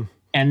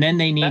 And then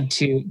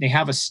they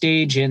have a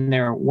stage in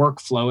their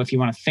workflow, if you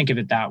want to think of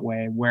it that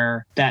way,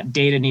 where that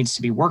data needs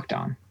to be worked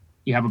on.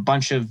 You have a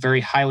bunch of very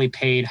highly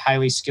paid,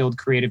 highly skilled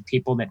creative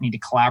people that need to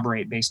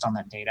collaborate based on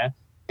that data.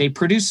 They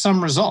produce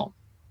some result.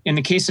 In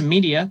the case of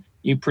media,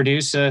 you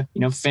produce a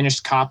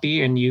finished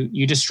copy and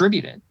you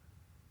distribute it.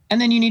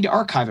 And then you need to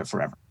archive it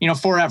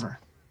forever.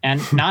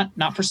 And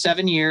not for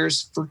 7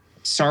 years for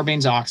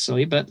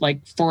Sarbanes-Oxley, but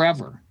like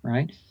forever,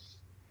 right?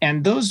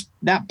 And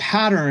that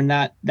pattern,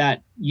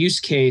 that use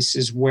case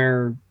is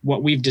where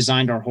what we've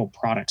designed our whole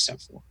product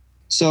set for.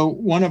 So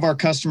one of our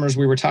customers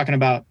we were talking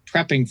about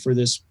prepping for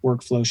this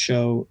workflow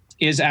show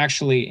is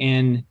actually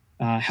in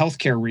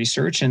healthcare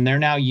research, and they're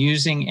now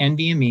using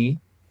NVMe.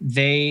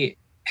 They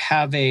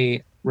have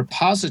a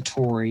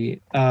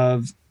repository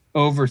of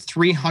over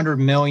 300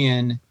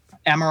 million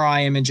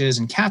MRI images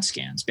and CAT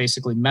scans,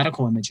 basically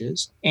medical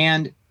images.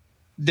 And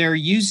they're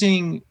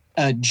using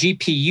a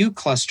GPU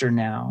cluster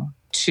now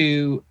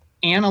to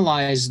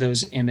analyze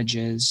those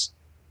images,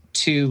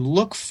 to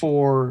look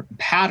for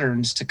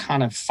patterns, to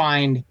kind of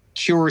find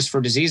cures for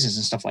diseases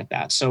and stuff like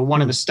that. So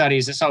one of the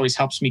studies, this always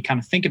helps me kind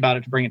of think about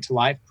it to bring it to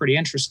life, pretty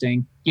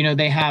interesting.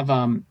 They have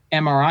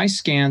MRI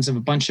scans of a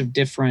bunch of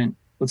different,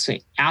 let's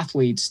say,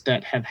 athletes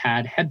that have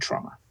had head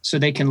trauma. So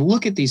they can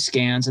look at these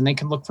scans and they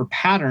can look for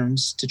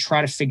patterns to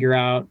try to figure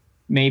out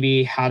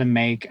maybe how to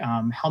make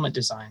helmet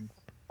design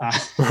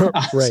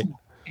Right.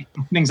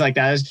 Things like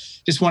that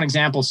is just one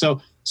example. So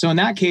in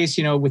that case,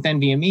 with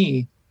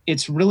NVMe,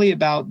 it's really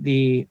about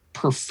the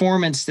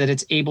performance that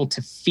it's able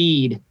to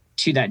feed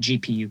to that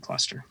GPU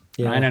cluster.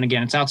 Yeah. Right? And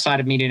again, it's outside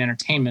of media and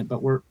entertainment,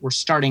 but we're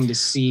starting to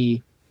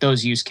see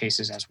those use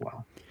cases as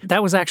well.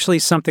 That was actually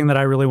something that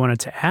I really wanted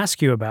to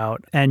ask you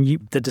about. And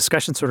the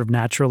discussion sort of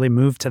naturally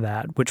moved to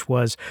that, which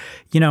was,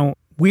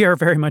 we are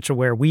very much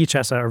aware, we each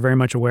are very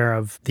much aware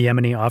of the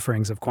M&E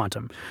offerings of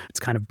Quantum. It's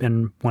kind of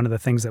been one of the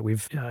things that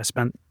we've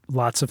spent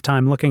lots of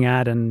time looking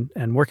at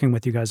and working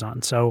with you guys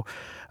on. So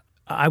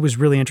I was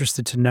really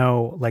interested to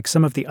know like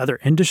some of the other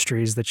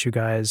industries that you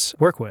guys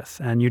work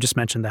with. And you just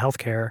mentioned the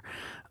healthcare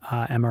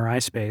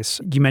MRI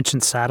space. You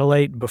mentioned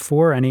satellite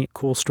before. Any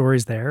cool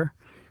stories there?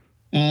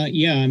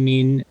 Yeah, I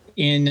mean,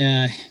 in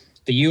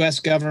the U.S.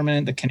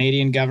 government, the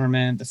Canadian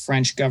government, the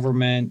French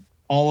government,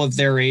 all of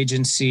their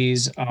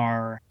agencies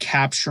are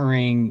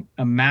capturing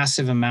a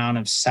massive amount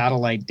of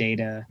satellite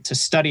data to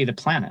study the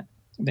planet.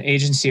 The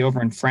agency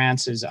over in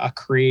France is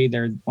ACRI.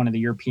 They're one of the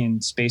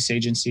European space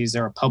agencies.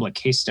 They're a public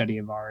case study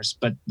of ours.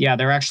 But yeah,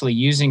 they're actually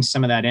using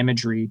some of that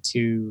imagery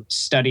to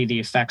study the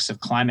effects of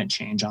climate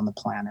change on the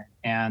planet.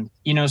 And,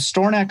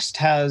 StorNext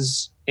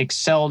has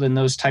excelled in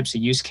those types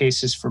of use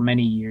cases for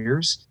many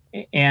years.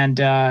 And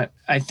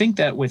I think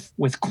that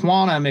with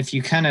Quantum, if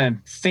you kind of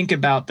think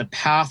about the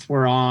path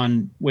we're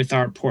on with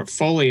our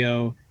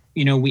portfolio,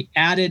 we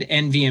added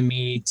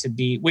NVMe to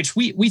be, which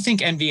we think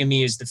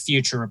NVMe is the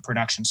future of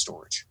production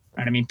storage.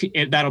 Right? I mean,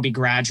 that'll be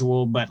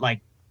gradual, but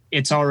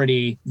it's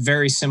already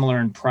very similar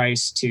in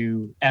price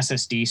to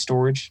SSD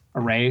storage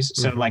arrays.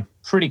 So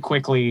pretty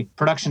quickly,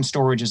 production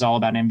storage is all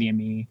about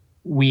NVMe.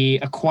 We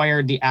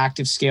acquired the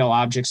active scale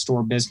object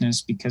store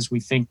business because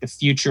we think the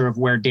future of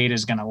where data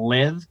is going to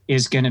live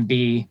is going to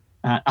be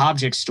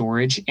object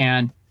storage.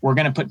 And we're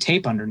going to put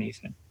tape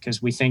underneath it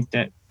because we think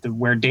that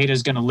where data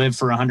is going to live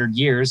for 100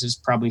 years is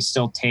probably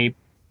still tape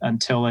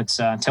until it's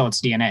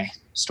DNA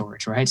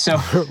storage, right? So,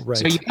 right.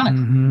 So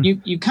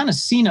you kind of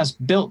seen us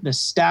built this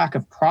stack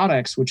of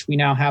products, which we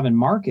now have in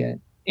market.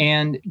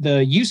 And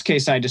the use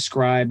case I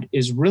described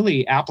is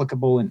really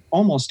applicable in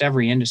almost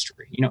every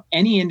industry.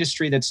 Any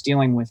industry that's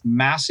dealing with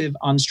massive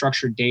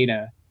unstructured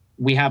data,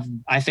 we have,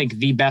 I think,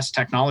 the best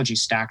technology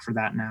stack for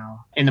that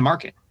now in the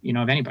market,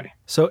 of anybody.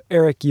 So,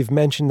 Eric, you've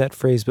mentioned that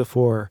phrase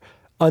before,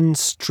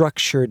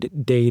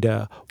 unstructured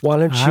data. Why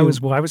don't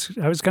you... I was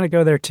going to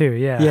go there too,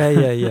 yeah.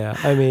 Yeah.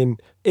 I mean,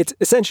 it's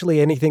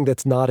essentially anything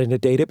that's not in a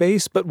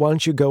database, but why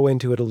don't you go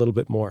into it a little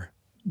bit more?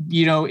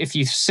 If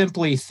you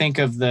simply think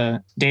of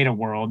the data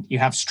world, you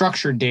have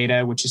structured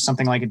data, which is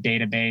something like a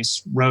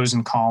database, rows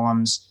and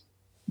columns,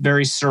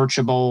 very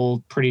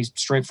searchable, pretty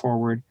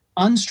straightforward.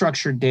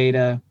 Unstructured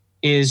data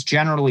is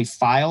generally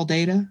file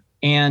data.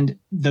 And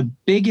the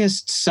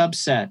biggest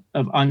subset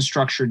of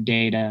unstructured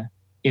data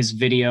is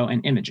video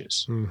and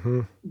images.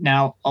 Mm-hmm.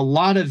 Now, a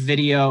lot of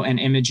video and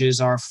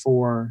images are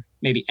for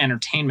maybe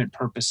entertainment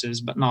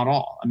purposes, but not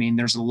all. I mean,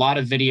 there's a lot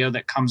of video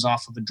that comes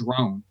off of a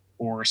drone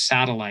or a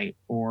satellite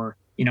or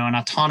an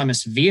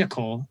autonomous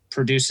vehicle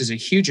produces a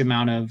huge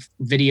amount of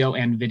video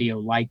and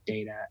video-like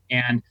data.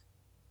 And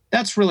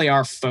that's really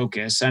our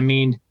focus. I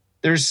mean,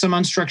 there's some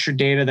unstructured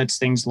data that's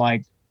things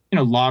like,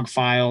 log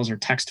files or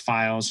text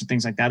files or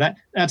things like that.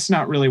 That's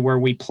not really where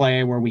we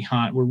play, where we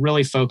hunt. We're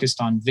really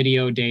focused on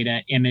video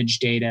data, image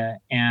data,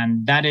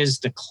 and that is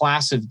the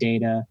class of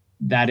data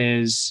that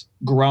is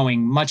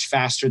growing much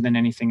faster than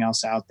anything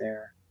else out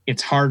there.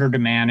 It's harder to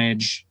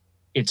manage.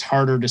 It's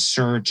harder to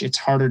search. It's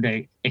harder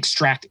to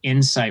extract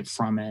insight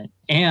from it.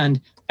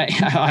 And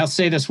I'll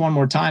say this one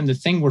more time. The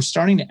thing we're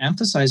starting to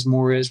emphasize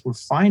more is we're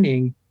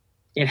finding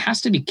it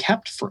has to be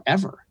kept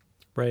forever.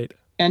 Right.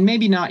 And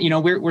maybe not,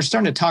 we're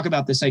starting to talk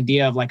about this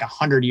idea of like a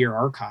 100-year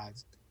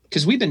archive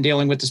because we've been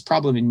dealing with this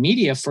problem in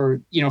media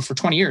for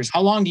 20 years.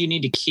 How long do you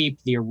need to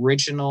keep the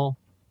original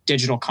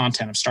digital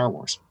content of Star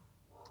Wars?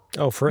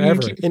 Oh,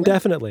 forever.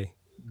 Indefinitely.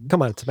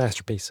 Come on, it's a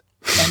masterpiece.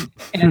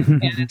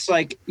 And it's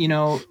like,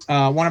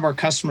 one of our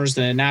customers,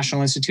 the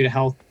National Institute of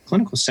Health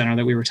Clinical Center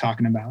that we were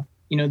talking about,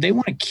 they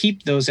want to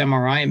keep those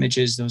MRI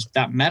images,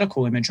 that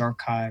medical image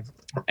archive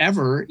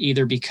forever,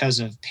 either because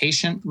of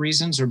patient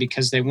reasons or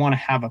because they want to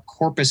have a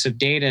corpus of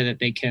data that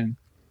they can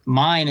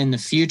mine in the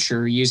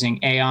future using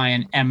AI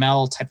and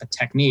ML type of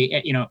technique,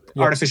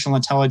 artificial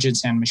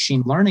intelligence and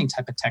machine learning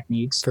type of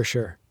techniques. For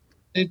sure.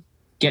 To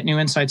get new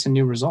insights and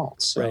new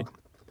results. So. Right.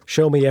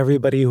 Show me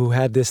everybody who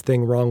had this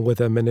thing wrong with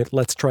them, and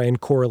let's try and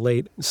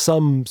correlate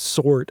some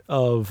sort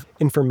of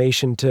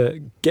information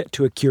to get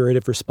to a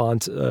curative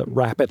response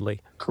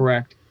rapidly.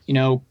 Correct.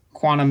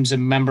 Quantum's a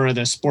member of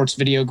the sports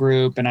video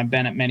group, and I've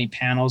been at many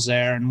panels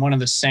there. And one of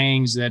the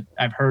sayings that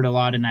I've heard a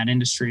lot in that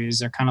industry is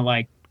they're kind of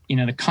like,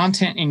 the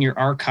content in your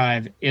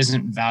archive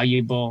isn't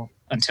valuable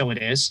until it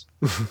is.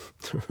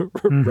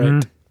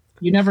 Right.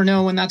 You never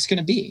know when that's going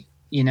to be,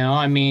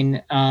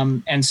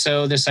 and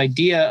so this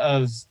idea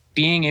of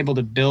being able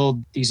to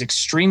build these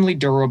extremely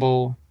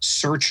durable,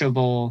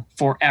 searchable,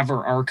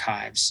 forever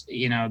archives,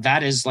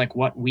 that is like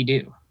what we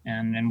do.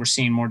 And we're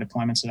seeing more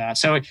deployments of that.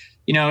 So,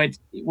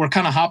 we're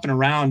kind of hopping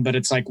around, but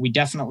it's like we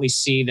definitely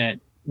see that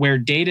where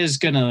data is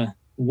going to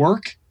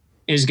work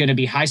is going to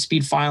be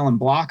high-speed file and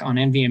block on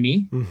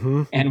NVMe.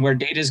 Mm-hmm. And where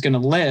data is going to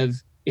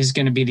live is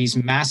going to be these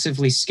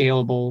massively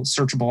scalable,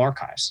 searchable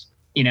archives,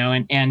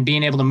 and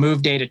being able to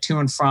move data to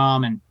and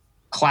from and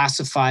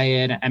classify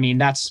it. I mean,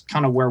 that's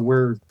kind of where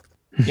we're,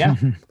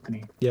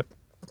 Yep.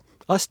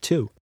 Us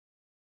too.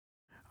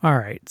 All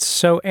right.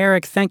 So,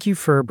 Eric, thank you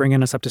for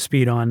bringing us up to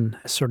speed on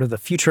sort of the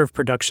future of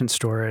production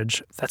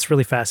storage. That's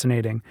really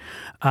fascinating.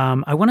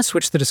 I want to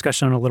switch the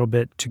discussion a little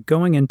bit to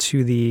going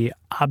into the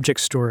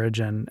object storage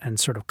and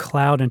sort of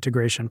cloud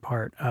integration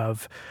part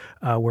of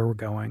where we're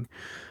going.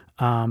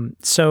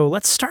 So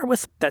let's start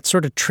with that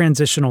sort of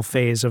transitional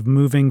phase of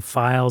moving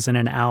files in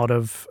and out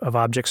of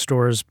object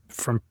stores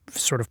from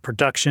sort of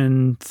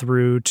production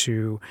through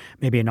to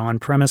maybe an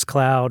on-premise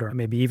cloud or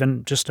maybe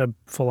even just a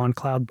full-on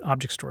cloud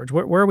object storage.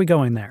 Where are we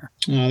going there?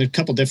 There's a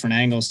couple different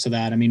angles to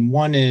that. I mean,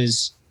 one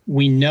is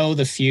we know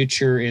the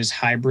future is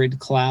hybrid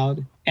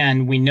cloud,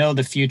 and we know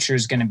the future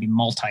is going to be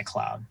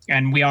multi-cloud.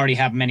 And we already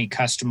have many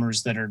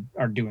customers that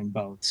are doing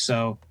both.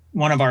 So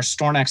one of our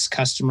StorNext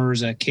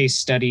customers, a case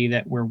study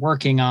that we're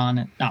working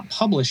on, not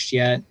published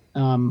yet,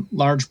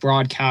 large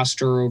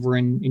broadcaster over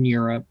in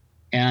Europe.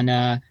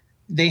 And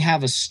they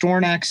have a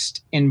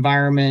StorNext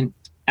environment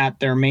at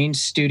their main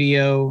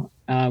studio,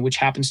 which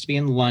happens to be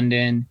in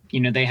London.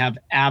 They have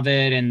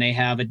Avid and they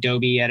have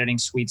Adobe editing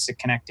suites that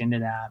connect into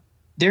that.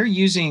 They're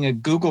using a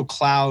Google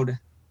Cloud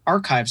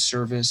archive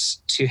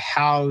service to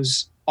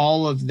house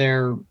all of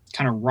their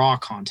kind of raw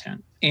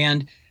content.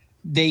 And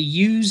they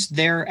use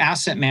their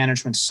asset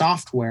management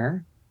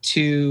software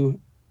to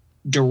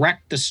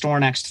direct the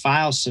StorNext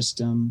file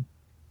system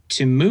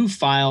to move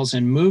files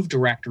and move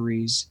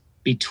directories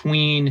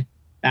between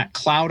that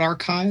cloud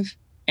archive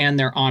and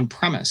their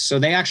on-premise. So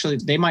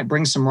they might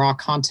bring some raw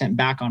content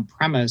back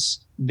on-premise.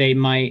 They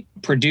might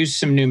produce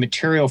some new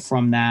material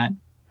from that,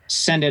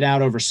 send it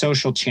out over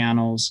social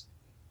channels,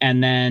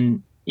 and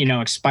then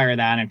expire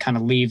that and kind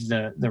of leave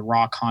the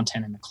raw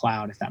content in the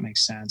cloud, if that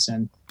makes sense.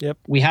 And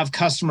we have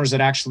customers that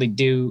actually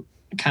do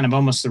kind of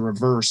almost the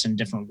reverse in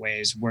different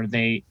ways, where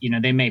they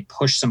may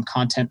push some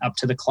content up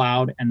to the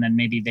cloud, and then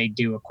maybe they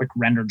do a quick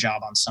render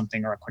job on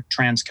something or a quick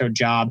transcode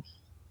job,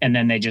 and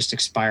then they just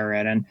expire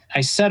it. And I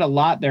said a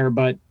lot there,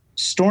 but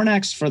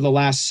StorNext for the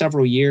last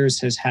several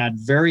years has had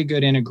very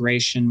good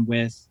integration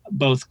with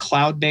both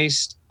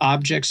cloud-based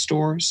object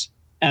stores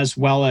as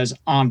well as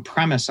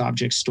on-premise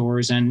object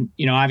stores. And,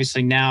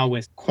 obviously now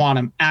with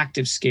Quantum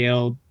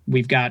ActiveScale,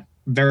 we've got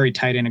very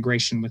tight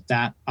integration with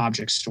that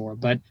object store.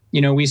 But,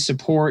 we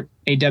support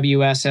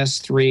AWS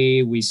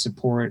S3, we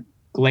support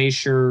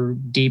Glacier,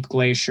 Deep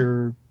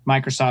Glacier,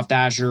 Microsoft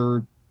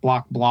Azure,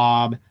 Block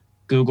Blob,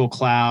 Google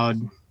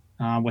Cloud,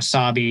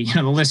 Wasabi,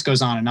 the list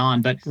goes on and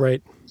on. But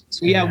right.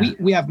 So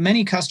we have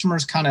many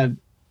customers kind of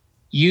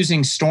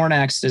using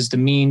StorNext as the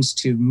means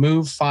to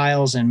move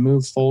files and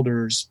move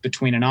folders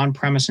between an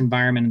on-premise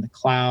environment and the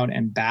cloud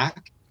and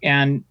back.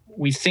 And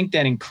we think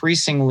that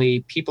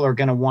increasingly people are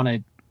going to want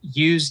to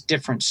use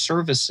different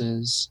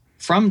services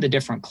from the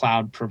different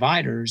cloud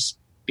providers,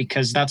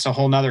 because that's a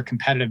whole nother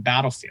competitive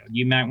battlefield.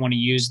 You might want to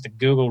use the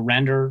Google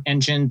render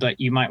engine, but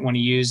you might want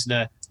to use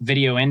the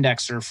video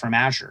indexer from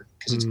Azure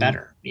because it's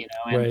better, and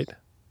right.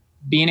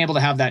 Being able to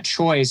have that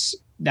choice,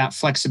 that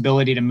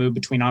flexibility to move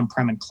between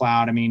on-prem and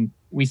cloud. I mean,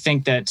 we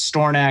think that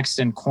StorNext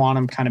and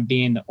Quantum kind of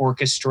being the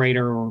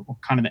orchestrator or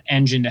kind of the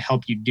engine to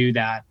help you do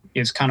that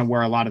is kind of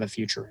where a lot of the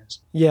future is.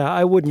 Yeah,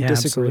 I wouldn't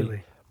disagree.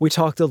 Absolutely. We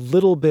talked a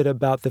little bit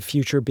about the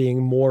future being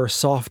more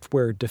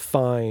software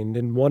defined.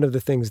 And one of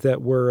the things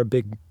that we're a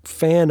big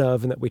fan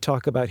of and that we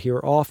talk about here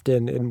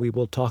often, and we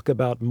will talk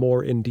about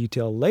more in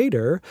detail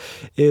later,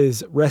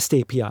 is REST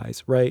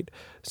APIs, right?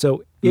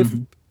 So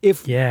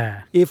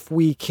if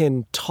we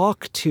can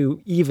talk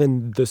to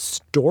even the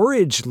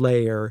storage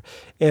layer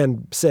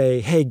and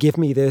say, hey, give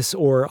me this,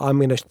 or I'm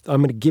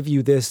gonna give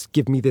you this,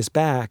 give me this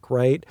back,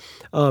 right?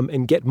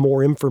 And get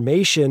more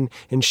information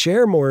and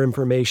share more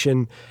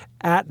information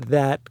at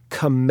that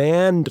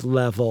command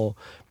level,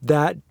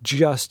 that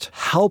just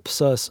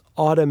helps us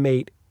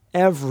automate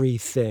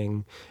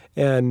everything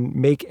and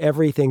make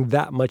everything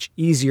that much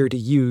easier to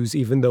use,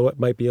 even though it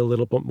might be a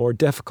little bit more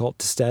difficult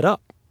to set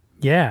up.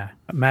 Yeah.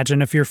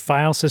 Imagine if your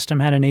file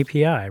system had an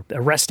API,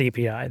 a REST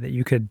API that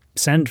you could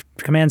send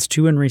commands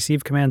to and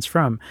receive commands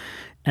from,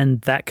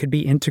 and that could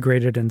be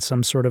integrated in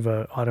some sort of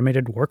a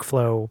automated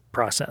workflow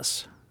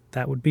process.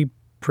 That would be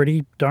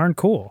pretty darn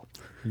cool.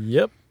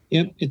 Yep.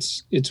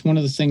 It's one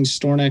of the things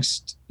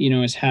StorNext,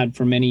 has had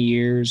for many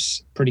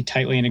years, pretty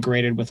tightly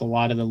integrated with a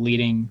lot of the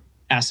leading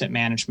asset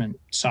management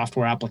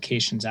software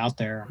applications out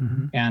there.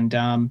 Mm-hmm. And,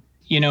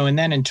 and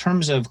then in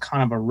terms of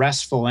kind of a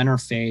RESTful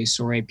interface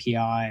or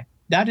API,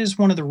 that is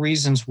one of the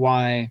reasons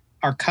why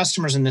our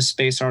customers in this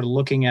space are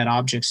looking at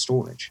object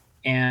storage.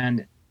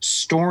 And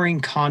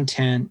storing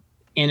content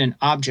in an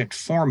object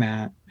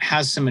format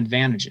has some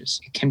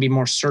advantages. It can be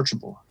more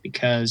searchable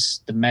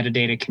because the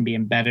metadata can be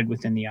embedded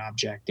within the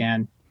object.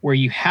 And where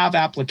you have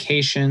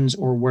applications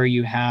or where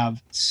you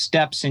have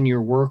steps in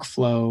your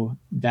workflow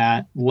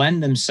that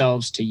lend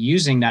themselves to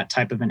using that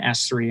type of an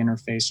S3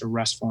 interface or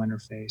RESTful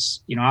interface,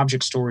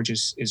 object storage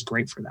is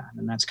great for that.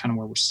 And that's kind of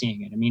where we're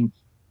seeing it. I mean,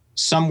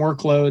 some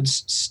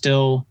workloads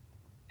still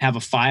have a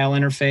file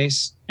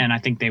interface, and I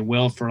think they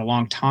will for a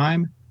long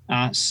time.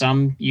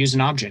 Some use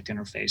an object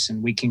interface,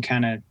 and we can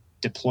kind of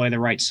deploy the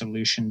right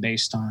solution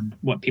based on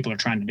what people are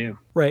trying to do.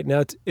 Right.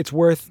 Now, it's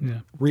worth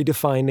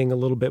redefining a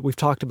little bit. We've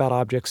talked about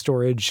object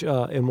storage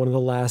in one of the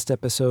last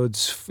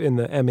episodes in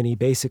the M&E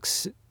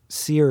Basics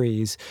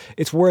series.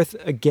 It's worth,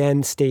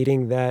 again,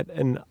 stating that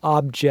an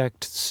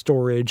object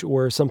storage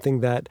or something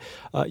that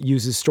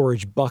uses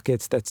storage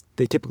buckets,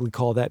 they typically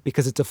call that,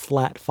 because it's a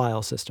flat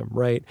file system,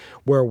 right?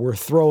 Where we're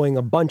throwing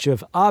a bunch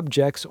of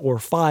objects or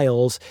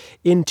files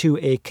into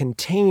a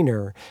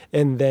container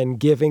and then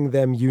giving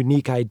them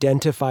unique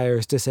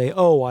identifiers to say,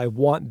 oh, I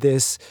want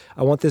this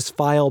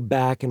file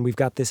back, and we've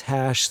got this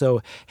hash,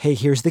 so hey,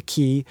 here's the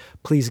key,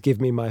 please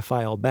give me my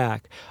file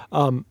back.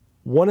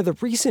 One of the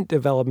recent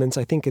developments,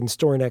 I think in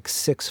StorNext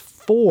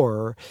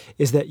 6.4,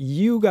 is that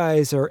you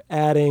guys are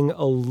adding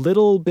a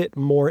little bit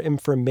more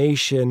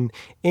information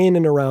in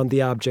and around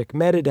the object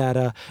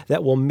metadata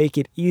that will make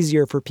it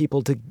easier for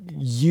people to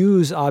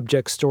use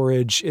object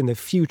storage in the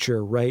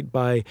future, right?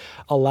 By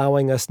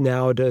allowing us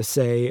now to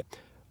say,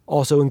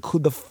 also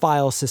include the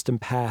file system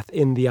path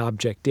in the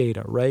object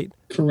data, right?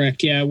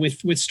 Correct. Yeah.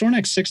 With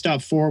StorNext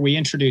 6.4, we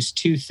introduced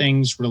two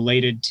things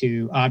related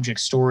to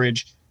object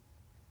storage.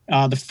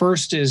 The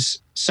first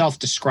is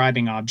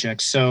self-describing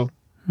objects. So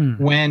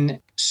when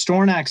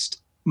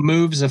StorNext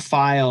moves a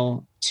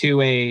file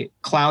to a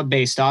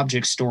cloud-based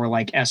object store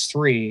like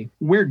S3,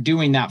 we're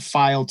doing that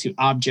file to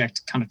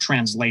object kind of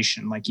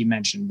translation, like you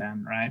mentioned,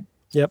 Ben, right?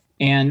 Yep.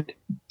 And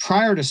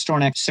prior to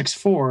StorNext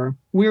 6.4,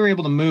 we were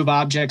able to move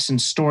objects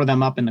and store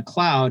them up in the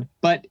cloud.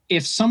 But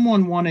if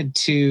someone wanted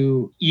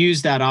to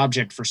use that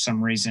object for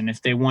some reason,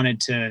 if they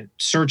wanted to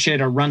search it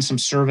or run some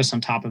service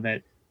on top of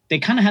it, they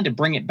kind of had to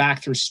bring it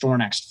back through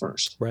StorNext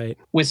first. Right.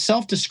 With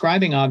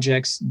self-describing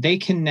objects, they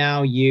can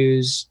now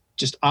use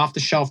just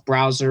off-the-shelf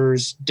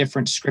browsers,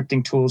 different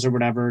scripting tools or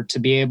whatever to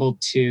be able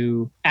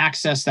to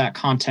access that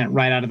content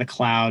right out of the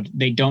cloud.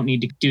 They don't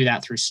need to do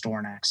that through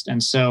StorNext.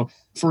 And so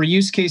for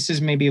use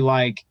cases maybe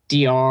like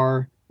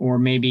DR or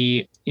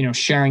maybe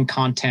sharing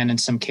content, in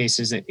some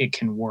cases it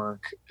can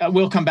work.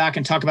 We'll come back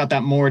and talk about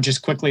that more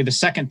just quickly. The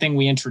second thing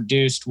we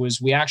introduced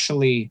was we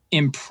actually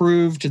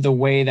improved the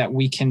way that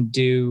we can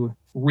do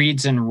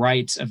reads and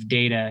writes of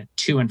data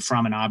to and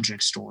from an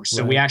object store.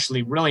 So we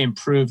actually really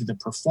improved the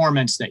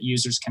performance that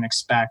users can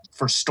expect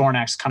for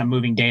StorNext kind of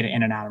moving data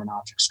in and out of an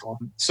object store.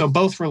 So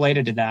both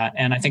related to that.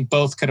 And I think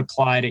both could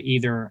apply to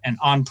either an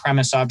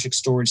on-premise object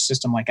storage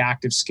system like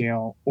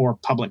ActiveScale or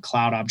public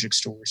cloud object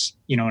stores,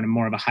 in a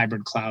more of a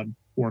hybrid cloud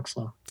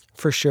workflow.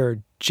 For sure.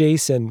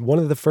 Jason, one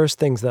of the first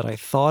things that I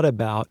thought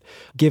about,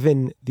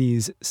 given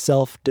these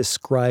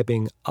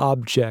self-describing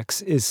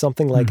objects, is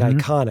something like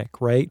Iconic,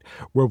 right?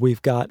 Where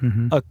we've got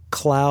a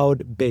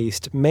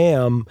cloud-based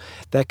MAM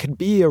that could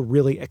be a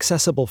really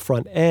accessible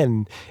front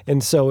end.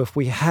 And so if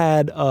we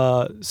had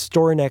a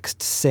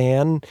StorNext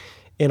SAN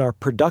in our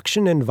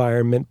production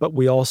environment, but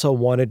we also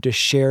wanted to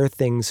share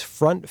things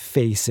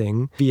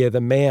front-facing via the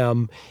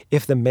MAM,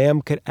 if the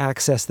MAM could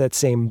access that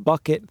same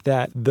bucket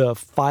that the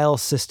file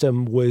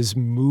system was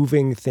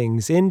moving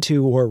things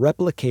into or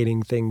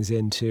replicating things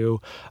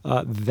into,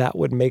 that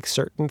would make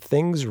certain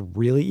things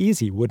really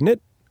easy, wouldn't it?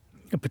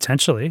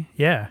 Potentially,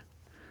 yeah.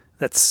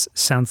 That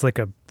sounds like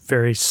a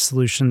very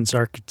solutions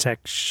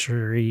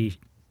architecture-y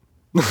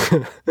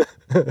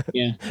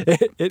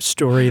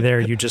story there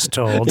you just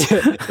told.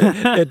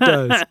 It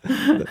does.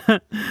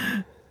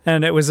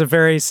 And it was a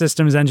very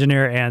systems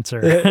engineer answer.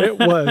 It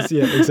was,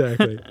 yeah,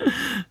 exactly.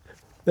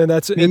 And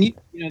that's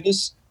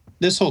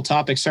this whole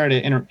topic, sorry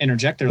to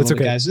interject there a little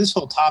bit, guys. This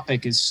whole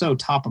topic is so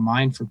top of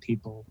mind for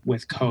people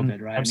with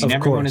COVID, right? I mean,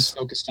 everyone is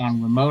focused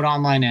on remote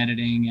online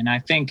editing. And I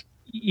think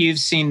you've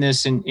seen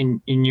this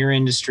in your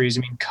industries.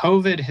 I mean,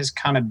 COVID has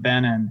kind of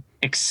been an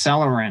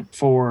accelerant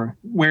for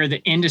where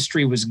the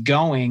industry was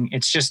going.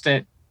 It's just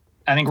that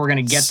I think we're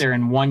going to get there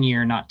in 1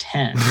 year, not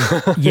 10.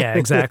 Yeah,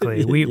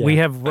 exactly. We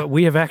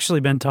have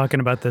actually been talking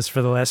about this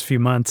for the last few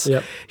months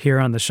here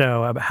on the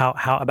show about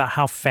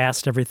how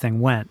fast everything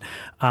went.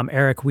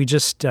 Eric, we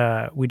just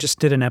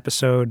did an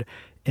episode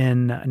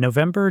in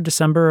November,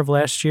 December of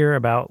last year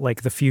about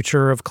like the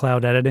future of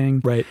cloud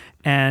editing. Right.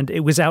 And it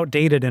was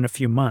outdated in a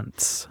few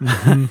months,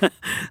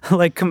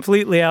 like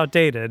completely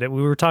outdated.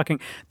 We were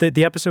talking,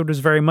 the episode was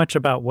very much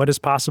about what is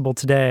possible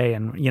today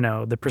and,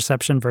 the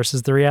perception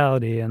versus the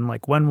reality and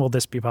like, when will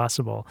this be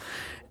possible?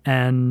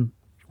 And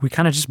we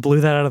kind of just blew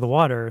that out of the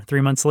water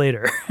 3 months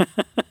later.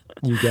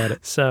 You got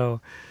it.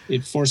 So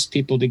it forced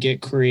people to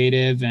get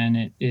creative,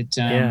 and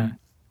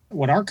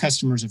what our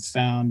customers have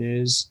found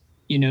is,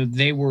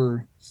 they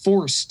were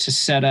forced to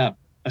set up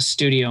a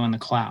studio in the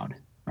cloud,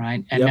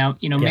 right? And now,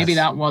 maybe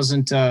that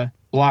wasn't a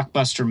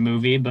blockbuster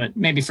movie, but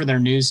maybe for their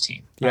news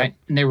team, right?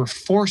 And they were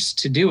forced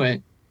to do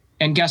it.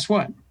 And guess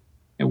what?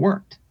 It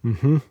worked.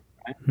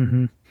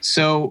 Mm-hmm.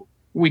 So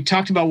we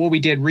talked about what we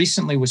did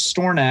recently with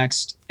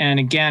StorNext. And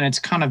again, it's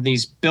kind of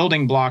these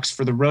building blocks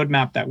for the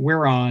roadmap that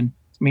we're on.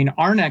 I mean,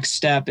 our next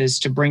step is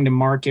to bring to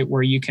market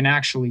where you can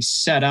actually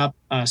set up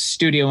a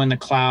studio in the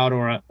cloud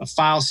or a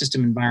file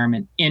system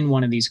environment in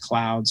one of these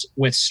clouds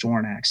with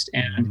StorNext.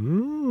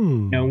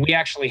 And we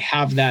actually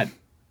have that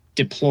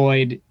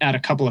deployed at a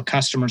couple of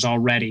customers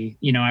already,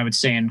 I would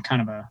say in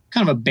kind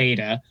of a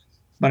beta.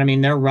 But I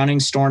mean, they're running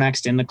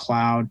StorNext in the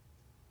cloud.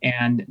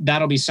 And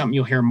that'll be something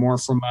you'll hear more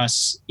from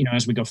us,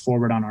 as we go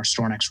forward on our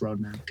StorNext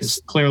roadmap,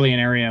 because clearly an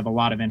area of a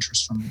lot of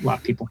interest from a lot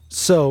of people.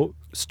 So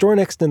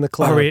StorNext in the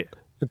cloud.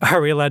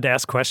 Are we allowed to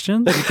ask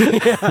questions?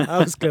 Yeah, I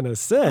was going to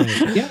say.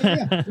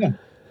 Yeah.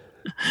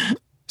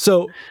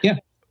 So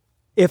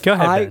if Go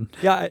ahead,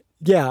 Ben.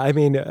 I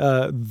mean,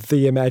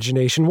 the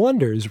imagination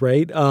wonders,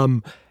 right?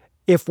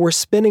 If we're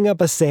spinning up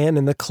a SAN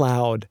in the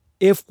cloud,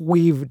 if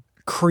we've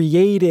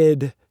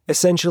created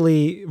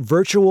essentially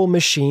virtual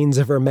machines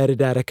of our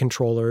metadata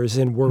controllers,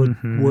 and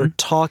we're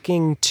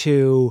talking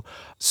to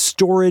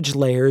storage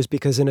layers,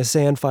 because in a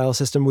SAN file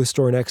system with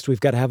StorNext, we've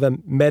got to have a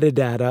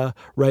metadata,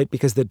 right?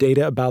 Because the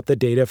data about the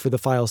data for the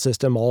file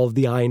system, all of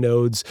the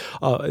inodes,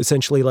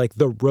 essentially like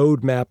the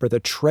roadmap or the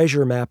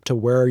treasure map to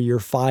where your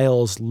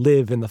files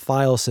live in the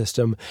file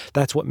system.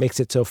 That's what makes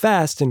it so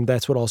fast, and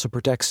that's what also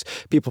protects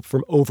people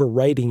from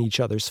overwriting each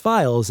other's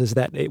files, is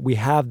that we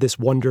have this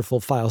wonderful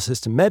file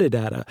system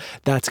metadata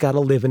that's got to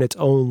live in its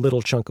own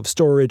little chunk of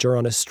storage or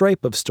on a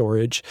stripe of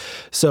storage.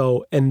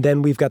 So, and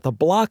then we've got the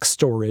block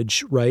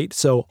storage, right?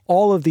 So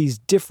all of these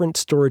different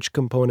storage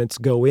components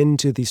go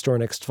into the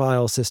StorNext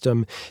file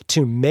system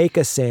to make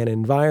a SAN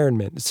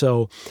environment.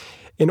 So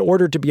in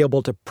order to be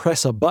able to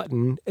press a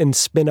button and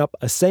spin up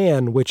a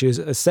SAN, which is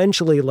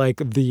essentially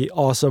like the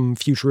awesome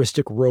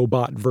futuristic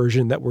robot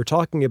version that we're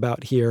talking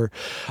about here,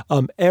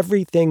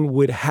 everything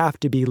would have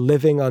to be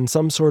living on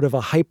some sort of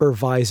a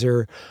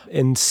hypervisor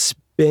and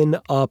spin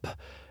up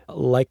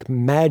like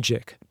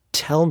magic.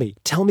 Tell me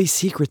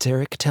secrets,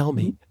 Eric. Tell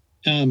me.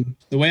 The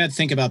way I'd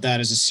think about that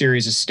is a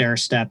series of stair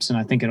steps, and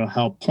I think it'll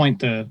help point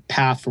the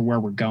path for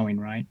where we're going,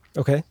 right?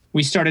 Okay.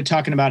 We started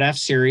talking about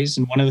F-Series,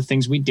 and one of the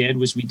things we did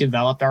was we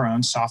developed our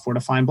own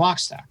software-defined block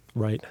stack.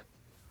 Right.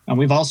 And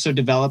we've also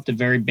developed a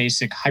very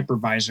basic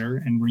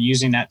hypervisor, and we're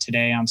using that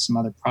today on some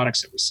other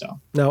products that we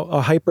sell. Now,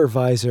 a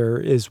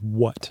hypervisor is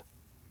what?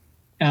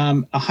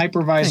 A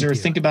hypervisor,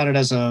 think about it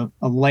as a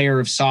layer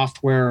of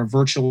software, or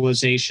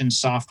virtualization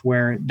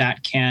software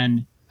that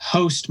can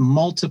host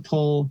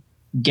multiple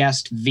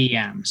guest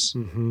VMs,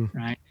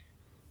 right?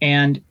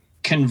 And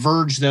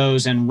converge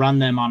those and run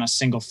them on a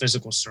single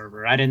physical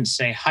server. I didn't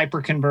say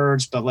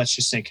hyper-converge, but let's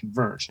just say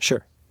converge.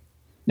 Sure.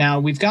 Now,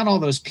 we've got all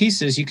those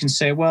pieces. You can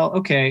say, well,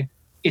 okay,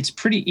 it's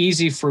pretty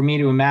easy for me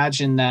to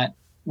imagine that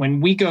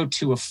when we go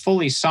to a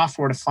fully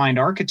software-defined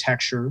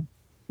architecture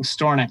with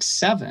StorNext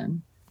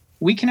 7,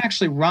 we can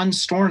actually run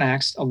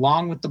StorNext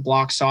along with the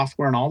block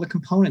software and all the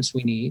components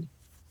we need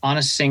on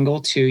a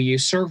single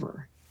 2U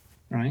server,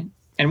 right?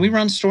 And we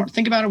run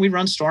think about it, we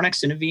run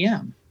StorNext in a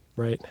VM.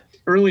 Right.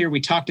 Earlier,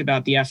 we talked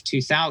about the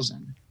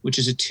F2000, which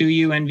is a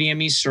 2U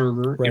NVMe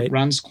server. Right. It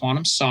runs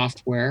quantum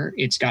software.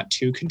 It's got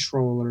 2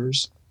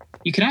 controllers.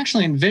 You can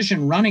actually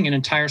envision running an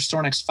entire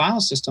StorNext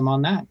file system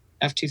on that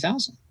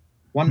F2000,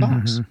 one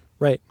box.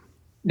 Right.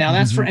 Now,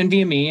 that's for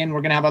NVMe, and we're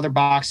going to have other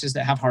boxes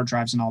that have hard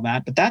drives and all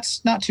that, but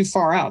that's not too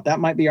far out. That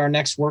might be our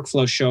next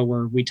workflow show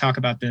where we talk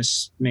about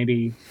this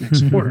maybe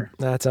next quarter.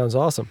 That sounds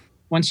awesome.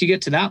 Once you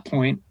get to that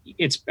point,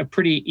 it's a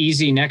pretty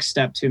easy next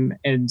step to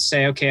and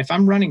say, okay, if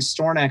I'm running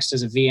StorNext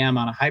as a VM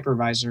on a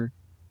hypervisor,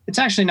 it's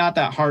actually not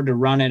that hard to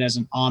run it as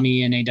an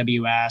AMI in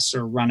AWS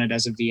or run it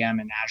as a VM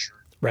in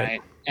Azure,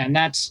 right? And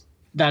that's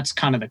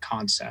kind of the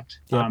concept.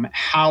 Yep.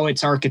 How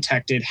it's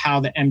architected, how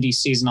the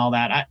MDCs and all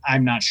that,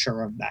 I'm not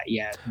sure of that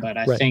yet, but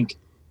I think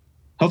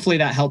hopefully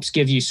that helps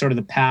give you sort of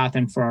the path,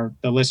 and for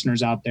the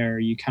listeners out there,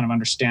 you kind of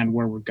understand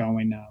where we're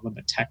going a little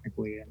bit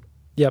technically. And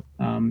yep.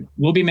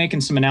 We'll be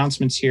making some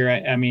announcements here.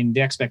 I mean,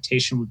 the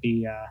expectation would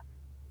be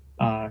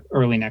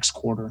early next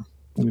quarter.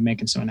 We'll be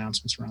making some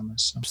announcements around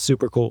this. So.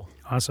 Super cool.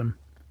 Awesome.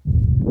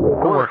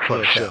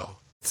 Workflow Show.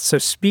 So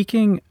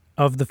speaking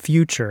of the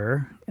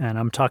future, and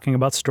I'm talking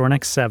about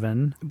StorNext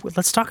 7,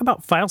 let's talk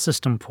about file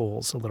system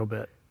pools a little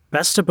bit.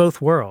 Best of both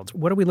worlds.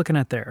 What are we looking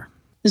at there?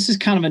 This is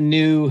kind of a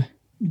new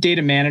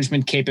data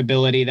management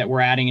capability that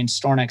we're adding in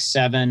StorNext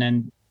 7,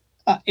 and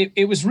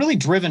it was really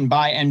driven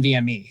by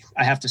NVMe,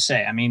 I have to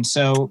say. I mean,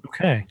 so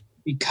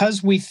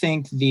because we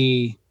think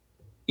the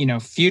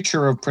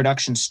future of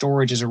production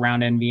storage is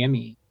around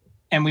NVMe,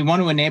 and we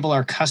want to enable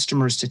our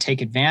customers to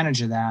take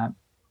advantage of that,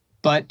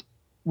 but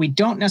we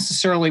don't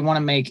necessarily want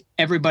to make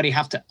everybody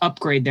have to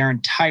upgrade their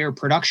entire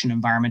production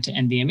environment to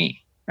NVMe,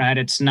 right?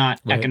 It's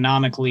not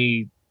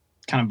economically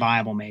kind of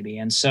viable, maybe.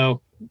 And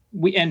so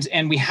we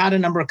had a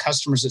number of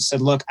customers that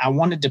said, look, I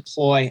want to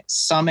deploy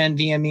some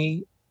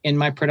NVMe in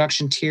my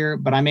production tier,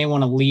 but I may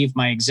want to leave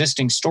my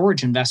existing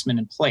storage investment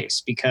in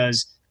place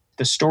because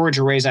the storage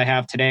arrays I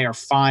have today are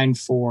fine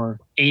for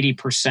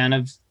 80%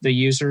 of the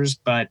users,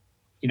 but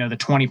the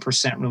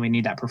 20% really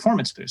need that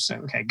performance boost. So,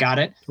 okay, got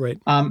it. Right.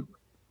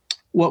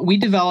 What we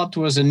developed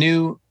was a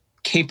new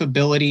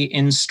capability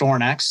in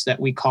StorNext that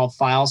we call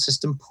file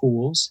system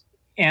pools.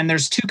 And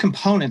there's two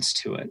components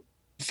to it.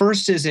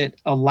 First is it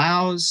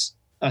allows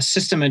a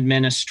system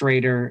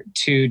administrator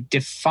to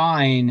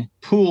define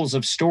pools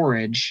of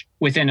storage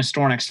within a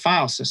StorNext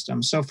file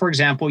system. So for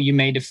example, you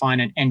may define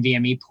an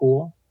NVMe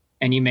pool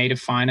and you may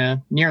define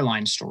a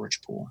nearline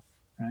storage pool,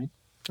 right?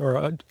 Or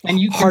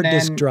hard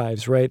disk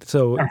drives, right?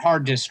 Or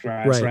hard disk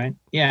drives, right?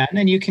 Yeah, and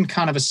then you can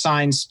kind of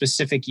assign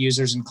specific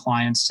users and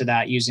clients to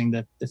that using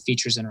the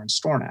features that are in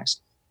StorNext.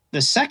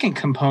 The second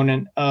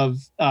component of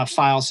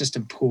file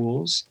system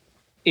pools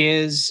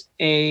is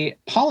a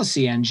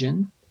policy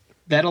engine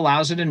that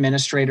allows an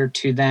administrator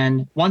to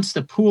then, once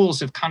the pools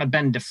have kind of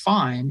been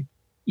defined,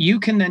 you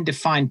can then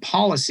define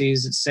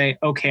policies that say,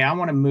 okay, I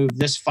want to move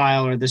this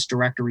file or this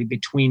directory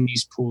between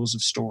these pools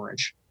of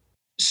storage.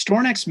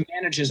 StorNext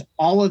manages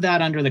all of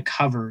that under the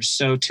covers.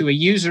 So to a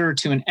user,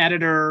 to an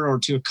editor, or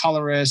to a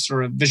colorist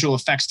or a visual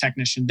effects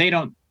technician, they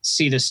don't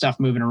see this stuff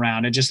moving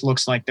around. It just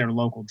looks like their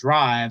local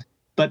drive.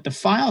 But the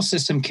file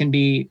system can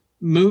be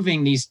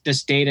moving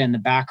this data in the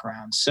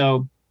background.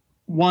 So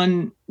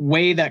one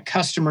way that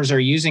customers are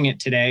using it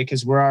today,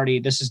 because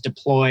this is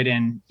deployed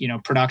in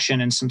production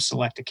and some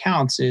select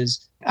accounts,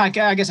 is I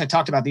guess I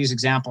talked about these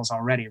examples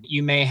already.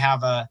 You may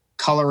have a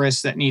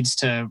colorist that needs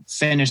to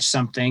finish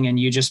something and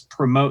you just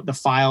promote the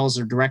files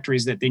or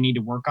directories that they need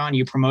to work on.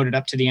 You promote it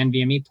up to the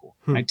NVMe pool.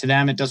 Right? To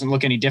them, it doesn't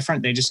look any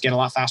different. They just get a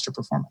lot faster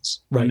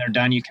performance. When they're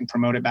done, you can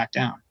promote it back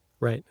down.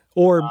 Right.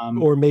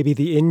 Or maybe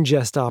the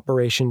ingest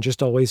operation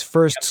just always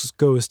first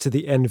goes to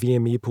the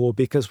NVMe pool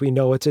because we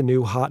know it's a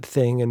new hot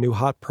thing, a new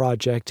hot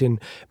project, and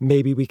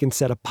maybe we can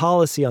set a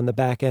policy on the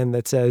back end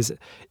that says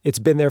it's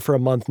been there for a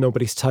month,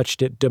 nobody's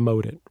touched it,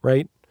 demote it,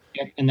 right?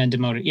 Yep, and then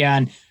demote it.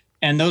 Yeah,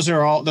 and those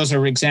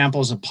are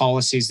examples of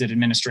policies that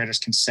administrators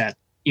can set.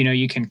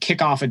 You can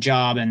kick off a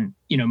job and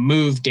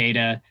move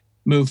data,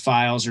 move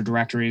files or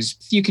directories.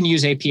 You can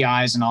use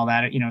APIs and all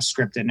that,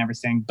 script it and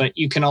everything, but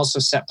you can also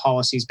set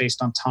policies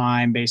based on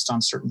time, based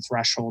on certain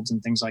thresholds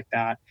and things like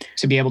that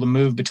to be able to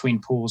move between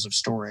pools of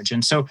storage.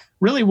 And so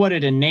really what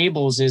it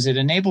enables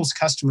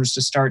customers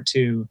to start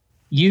to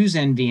use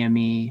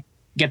NVMe,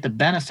 get the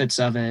benefits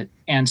of it,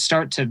 and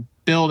start to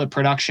build a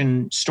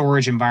production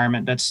storage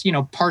environment that's,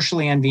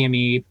 partially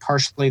NVMe,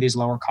 partially these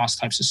lower cost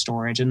types of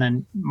storage, and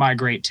then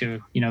migrate to,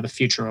 the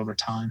future over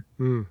time.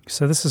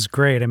 So this is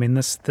great. I mean,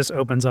 this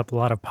opens up a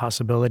lot of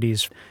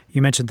possibilities.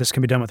 You mentioned this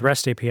can be done with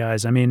REST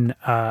APIs. I mean,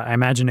 I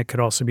imagine it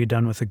could also be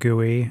done with a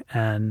GUI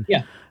and,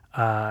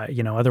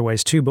 other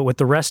ways too. But with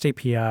the REST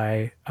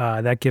API,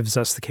 that gives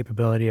us the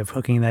capability of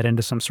hooking that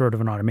into some sort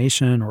of an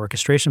automation or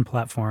orchestration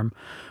platform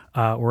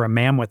or a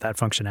MAM with that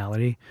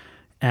functionality.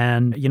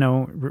 And,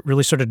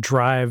 really sort of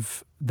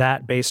drive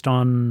that based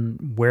on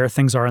where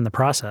things are in the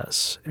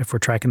process, if we're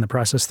tracking the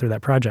process through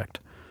that project.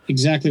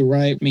 Exactly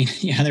right. I mean,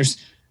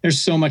 there's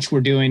so much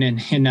we're doing in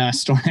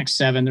StorNext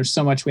 7. There's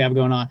so much we have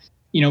going on.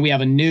 We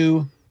have a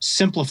new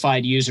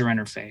simplified user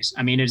interface.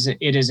 I mean,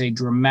 it is a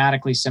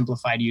dramatically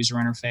simplified user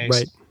interface.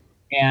 Right.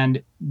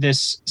 And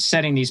this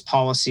setting these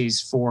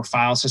policies for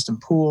file system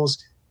pools,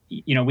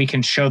 we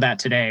can show that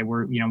today.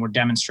 We're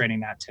demonstrating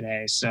that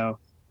today. So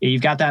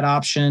you've got that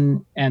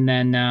option. And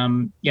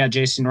then,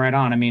 Jason, right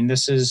on. I mean,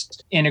 this is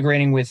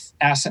integrating with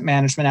asset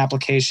management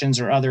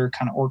applications or other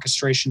kind of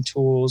orchestration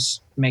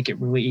tools, make it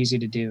really easy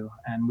to do.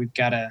 And we've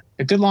got a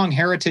good long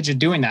heritage of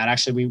doing that.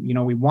 Actually,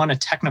 we won a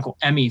technical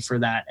Emmy for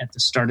that at the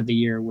start of the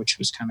year, which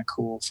was kind of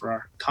cool for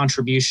our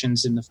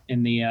contributions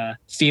in the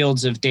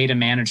fields of data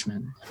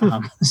management.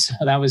 So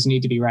that was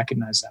neat to be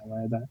recognized that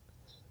way. But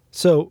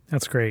so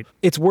that's great.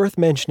 It's worth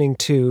mentioning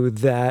too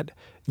that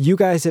you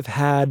guys have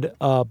had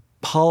a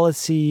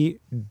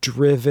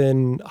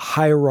policy-driven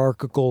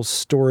hierarchical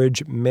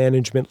storage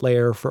management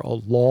layer for a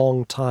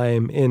long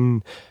time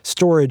in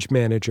Storage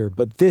Manager,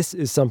 but this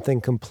is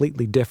something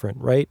completely different,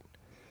 right?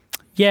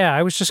 Yeah,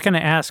 I was just going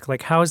to ask,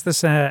 how is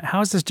this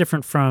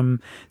different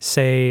from,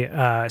 say,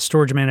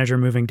 Storage Manager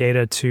moving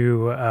data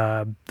to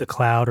the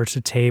cloud or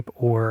to tape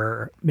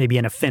or maybe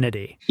an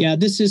Affinity? Yeah,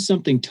 this is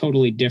something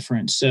totally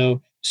different.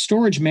 So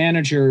Storage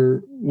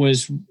Manager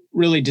was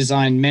really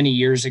designed many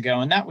years ago,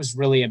 and that was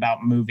really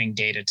about moving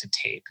data to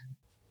tape.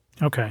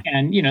 Okay.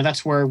 And,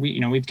 that's where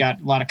we've got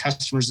a lot of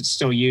customers that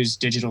still use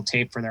digital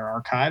tape for their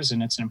archives,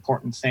 and it's an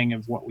important thing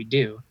of what we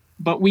do.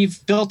 But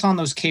we've built on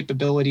those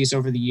capabilities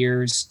over the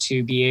years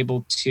to be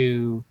able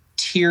to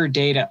tier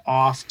data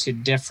off to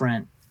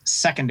different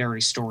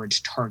secondary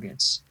storage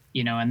targets,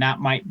 and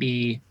that might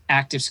be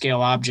active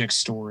scale object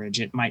storage.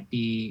 It might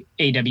be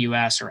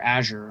AWS or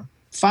Azure.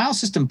 File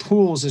system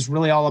pools is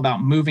really all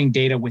about moving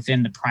data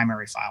within the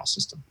primary file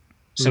system.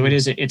 So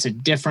it's a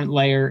different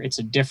layer. It's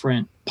a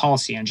different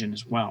policy engine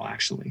as well,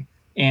 actually.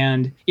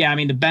 And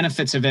the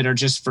benefits of it are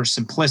just for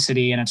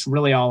simplicity, and it's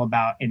really all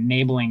about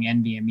enabling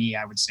NVMe,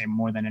 I would say,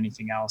 more than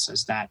anything else,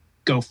 as that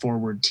go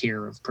forward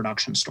tier of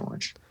production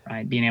storage,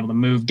 right? Being able to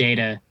move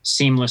data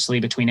seamlessly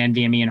between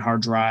NVMe and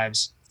hard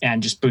drives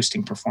and just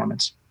boosting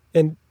performance.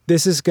 And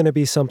This is going to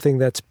be something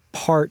that's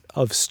part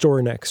of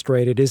StorNext,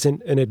 right? It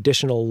isn't an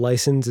additional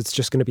license. It's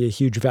just going to be a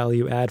huge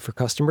value add for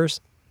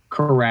customers.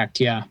 Correct.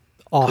 Yeah.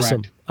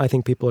 Awesome. Correct. I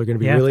think people are going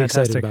to be really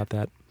excited about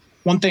that.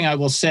 One thing I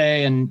will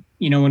say, and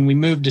when we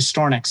moved to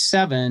StorNext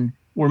 7,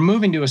 we're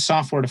moving to a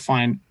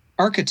software-defined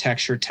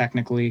architecture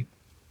technically.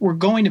 We're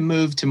going to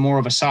move to more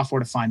of a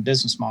software-defined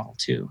business model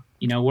too.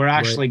 We're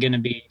actually going to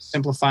be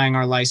simplifying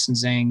our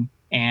licensing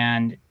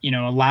and,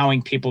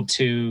 allowing people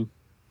to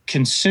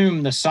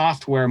consume the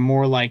software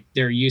more like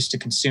they're used to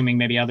consuming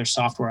maybe other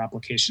software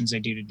applications they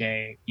do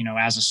today,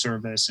 as a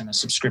service and a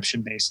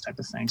subscription-based type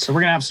of thing. So we're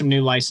going to have some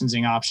new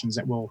licensing options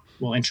that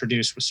we'll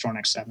introduce with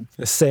StorNext 7.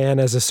 A SAN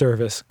as a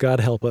service.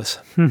 God help us.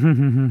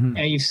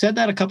 Yeah, you've said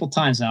that a couple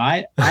times now.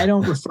 I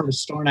don't refer to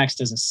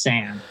StorNext as a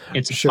SAN.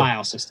 It's a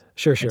file system.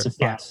 Sure. It's a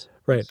file. Yes.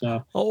 Right.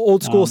 So,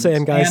 old school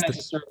SAN guys. SAN as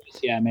a service,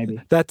 yeah, maybe.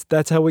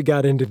 That's how we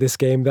got into this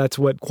game. That's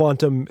what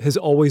Quantum has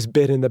always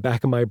been in the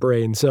back of my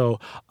brain. So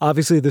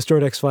obviously the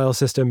StorNext file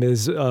system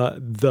is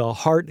the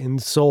heart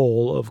and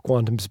soul of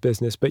Quantum's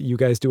business, but you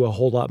guys do a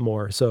whole lot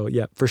more. So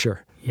yeah, for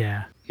sure.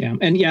 Yeah. Yeah.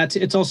 And yeah,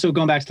 it's also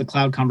going back to the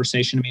cloud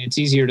conversation. I mean, it's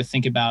easier to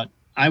think about.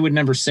 I would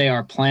never say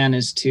our plan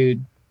is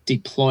to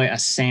deploy a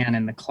SAN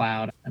in the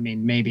cloud. I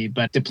mean, maybe,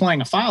 but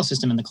deploying a file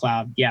system in the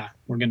cloud, yeah,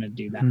 we're going to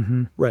do that.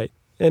 Mm-hmm. Right.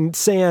 And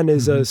SAN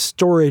is a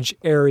storage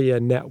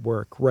area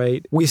network,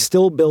 right? We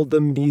still build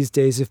them these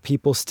days if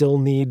people still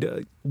need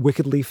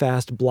wickedly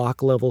fast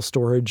block level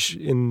storage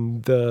in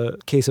the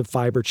case of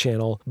Fiber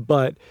Channel.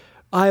 But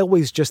I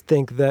always just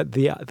think that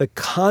the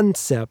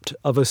concept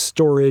of a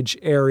storage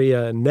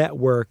area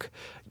network,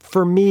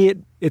 for me,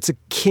 it's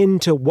akin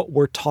to what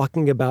we're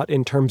talking about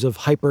in terms of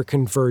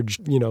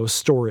hyper-converged,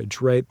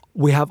 storage, right?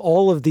 We have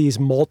all of these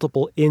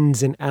multiple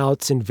ins and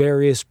outs and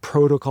various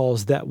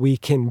protocols that we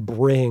can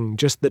bring.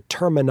 Just the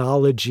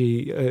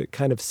terminology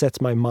kind of sets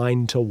my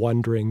mind to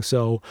wondering.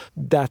 So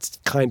that's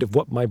kind of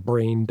what my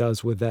brain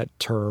does with that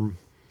term.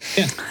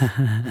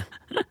 Yeah.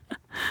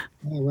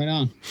 Oh,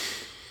 right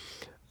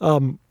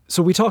on.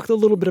 So we talked a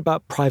little bit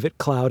about private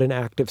cloud and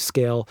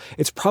ActiveScale.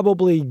 It's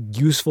probably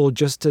useful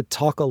just to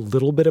talk a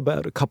little bit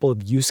about a couple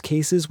of use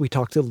cases. We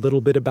talked a little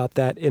bit about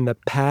that in the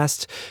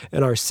past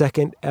in our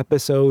second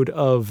episode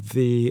of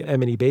the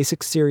M&E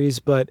Basics series.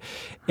 But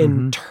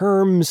in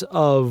terms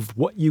of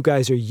what you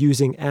guys are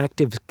using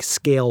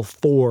ActiveScale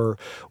for,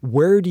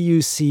 where do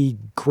you see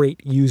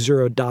great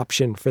user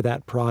adoption for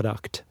that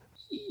product?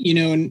 In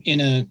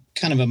a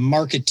kind of a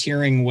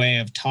marketeering way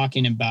of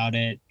talking about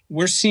it,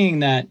 we're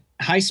seeing that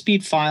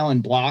high-speed file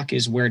and block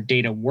is where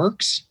data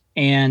works,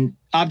 and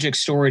object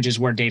storage is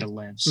where data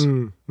lives.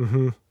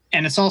 Mm-hmm.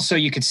 And it's also,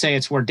 you could say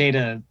it's where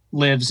data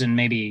lives and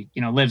maybe,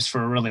 lives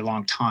for a really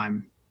long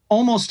time.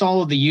 Almost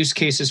all of the use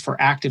cases for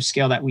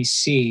ActiveScale that we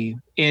see,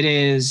 it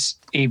is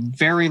a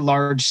very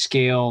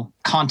large-scale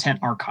content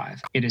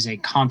archive. It is a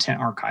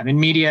content archive. In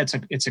media,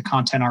 it's a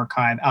content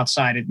archive.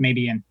 Outside, it may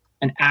be an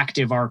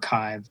active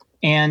archive.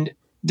 And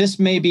this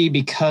may be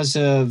because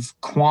of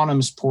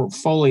Quantum's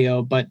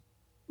portfolio, but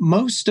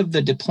most of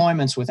the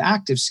deployments with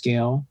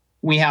ActiveScale,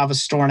 we have a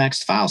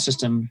StorNext file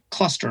system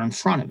cluster in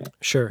front of it.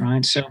 Sure.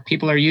 Right. So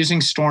people are using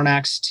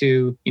StorNext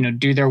to,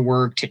 do their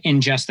work, to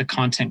ingest the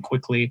content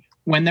quickly.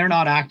 When they're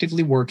not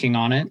actively working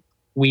on it,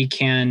 we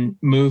can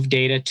move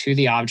data to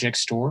the object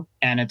store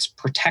and it's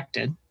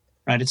protected,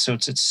 right? It's a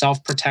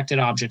self-protected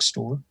object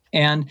store.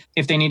 And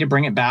if they need to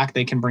bring it back,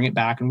 they can bring it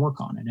back and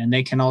work on it. And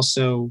they can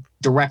also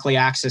directly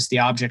access the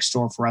object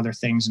store for other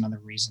things and other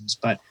reasons.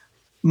 But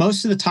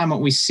most of the time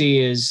what we see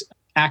is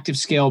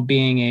ActiveScale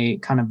being a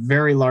kind of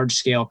very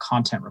large-scale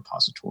content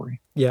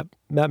repository. Yep,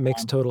 that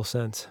makes total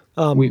sense.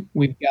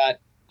 We've got,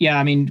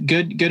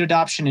 good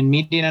adoption in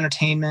media and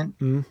entertainment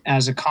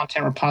as a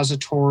content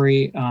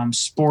repository,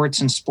 sports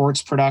and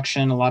sports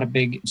production. A lot of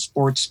big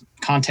sports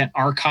content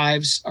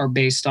archives are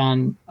based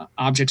on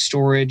object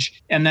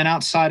storage. And then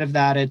outside of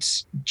that,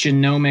 it's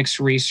genomics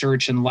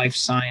research and life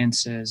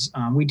sciences.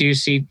 We do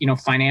see,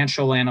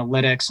 financial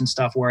analytics and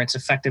stuff where it's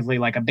effectively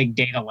like a big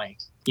data lake.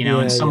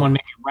 And someone may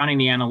be running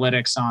the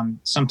analytics on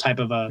some type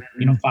of a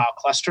file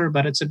cluster,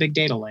 but it's a big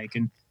data lake.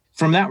 And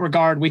from that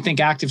regard, we think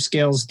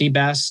ActiveScale is the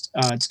best.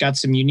 It's got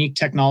some unique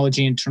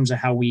technology in terms of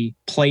how we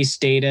place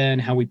data and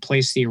how we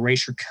place the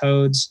erasure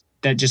codes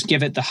that just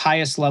give it the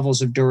highest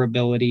levels of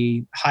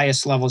durability,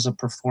 highest levels of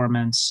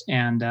performance.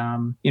 And,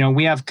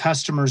 we have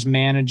customers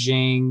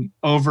managing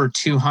over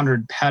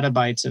 200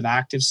 petabytes of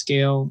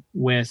ActiveScale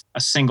with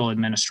a single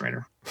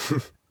administrator.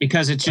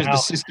 Because it's just the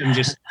system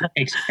just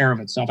takes care of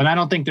itself. And I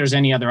don't think there's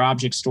any other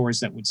object stores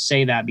that would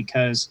say that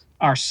because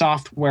our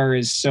software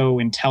is so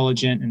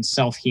intelligent and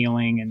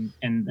self-healing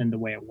and the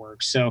way it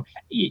works. So,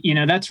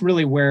 that's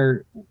really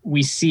where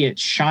we see it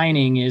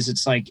shining is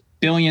it's like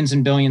billions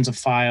and billions of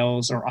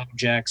files or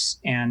objects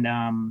and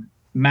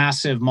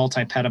massive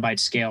multi-petabyte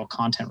scale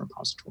content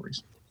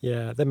repositories.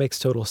 Yeah, that makes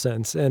total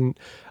sense. And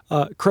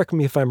correct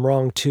me if I'm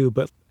wrong too,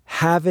 but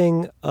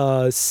having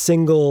a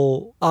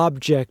single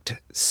object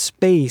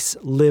space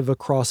live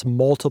across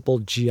multiple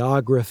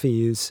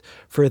geographies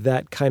for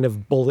that kind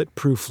of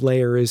bulletproof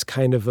layer is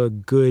kind of a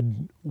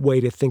good way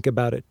to think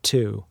about it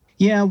too.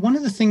 Yeah, one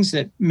of the things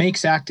that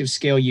makes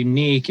ActiveScale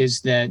unique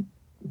is that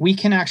we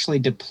can actually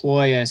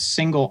deploy a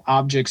single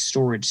object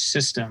storage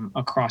system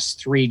across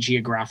 3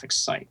 geographic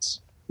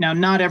sites. Now,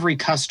 not every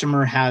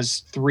customer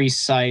has 3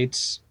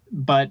 sites,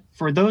 but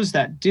for those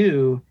that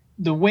do,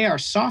 the way our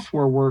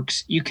software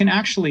works, you can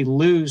actually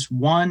lose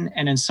one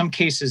and in some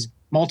cases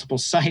multiple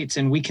sites,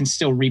 and we can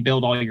still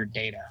rebuild all your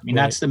data. I mean,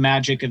 That's the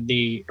magic of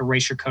the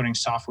erasure coding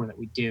software that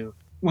we do.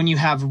 When you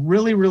have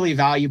really, really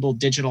valuable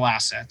digital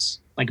assets,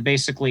 like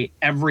basically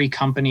every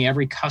company,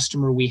 every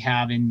customer we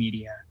have in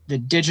media, the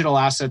digital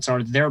assets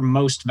are their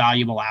most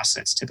valuable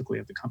assets typically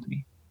of the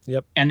company.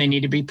 Yep. And they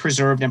need to be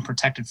preserved and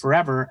protected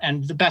forever.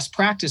 And the best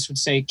practice would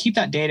say, keep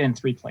that data in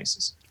 3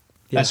 places.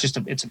 That's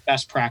it's a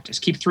best practice.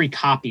 Keep 3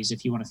 copies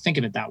if you want to think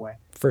of it that way.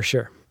 For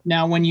sure.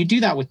 Now, when you do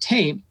that with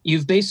tape,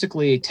 you've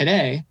basically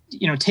today,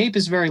 tape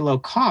is very low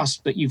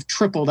cost, but you've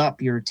tripled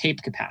up your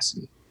tape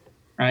capacity,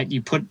 right?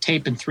 You put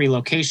tape in 3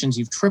 locations,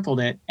 you've tripled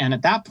it. And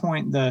at that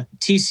point, the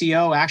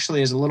TCO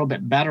actually is a little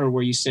bit better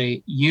where you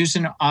say, use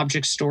an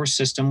object store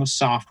system with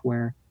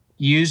software,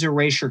 use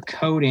erasure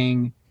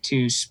coding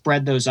to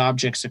spread those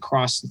objects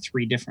across the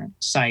 3 different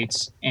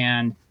sites.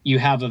 And you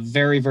have a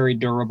very, very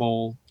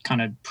durable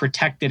kind of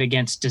protected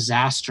against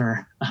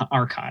disaster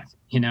archive,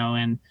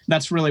 and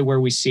that's really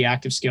where we see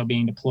ActiveScale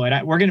being deployed.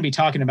 We're going to be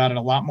talking about it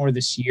a lot more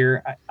this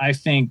year. I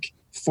think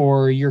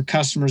for your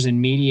customers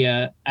in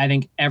media, I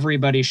think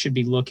everybody should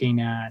be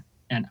looking at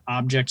an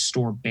object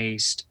store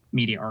based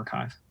media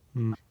archive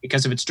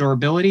because of its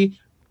durability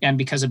and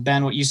because of,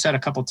 Ben, what you said a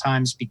couple of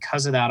times,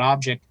 because of that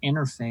object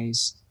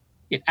interface.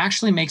 It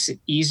actually makes it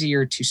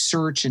easier to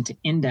search and to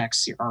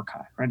index your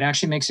archive, right? It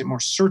actually makes it more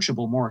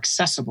searchable, more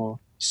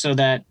accessible, so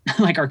that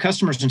like our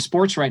customers in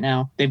sports right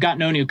now, they've got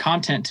no new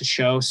content to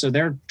show. So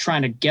they're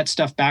trying to get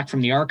stuff back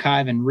from the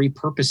archive and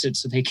repurpose it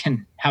so they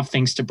can have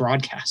things to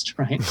broadcast,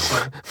 right?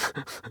 So.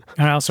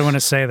 And I also want to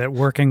say that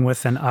working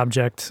with an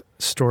object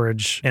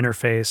storage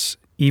interface,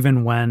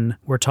 even when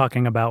we're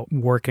talking about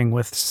working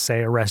with,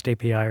 say, a REST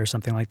API or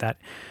something like that,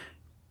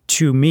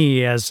 to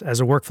me, as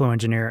a workflow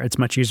engineer, it's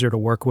much easier to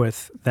work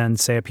with than,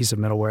 say, a piece of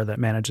middleware that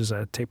manages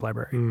a tape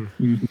library.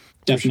 Mm-hmm.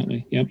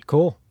 Definitely. Yep.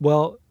 Cool.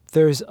 Well,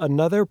 there's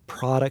another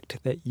product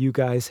that you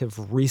guys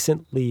have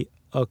recently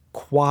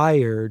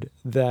acquired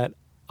that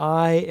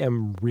I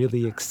am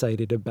really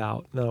excited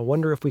about. Now, I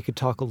wonder if we could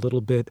talk a little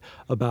bit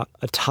about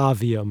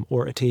Atavium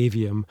or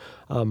Atavium.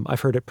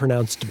 I've heard it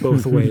pronounced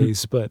both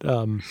ways, but...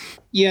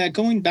 Yeah,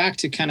 going back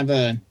to kind of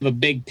a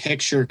big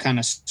picture kind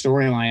of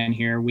storyline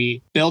here,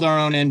 we build our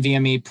own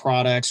NVMe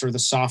products or the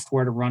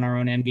software to run our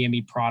own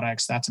NVMe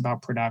products. That's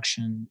about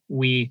production.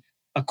 We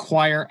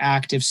acquire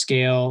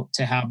ActiveScale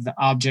to have the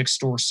object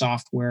store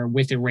software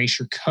with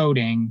erasure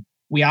coding.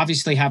 We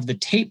obviously have the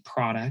tape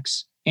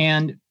products,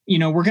 and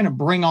we're going to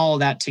bring all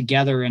of that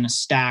together in a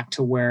stack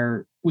to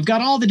where we've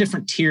got all the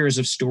different tiers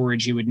of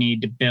storage you would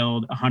need to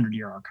build a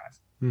 100-year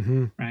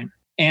archive, right?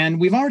 And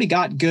we've already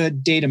got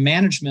good data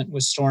management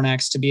with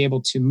StorNext to be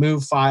able to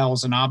move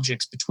files and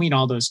objects between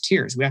all those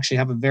tiers. We actually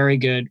have a very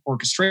good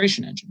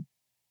orchestration engine.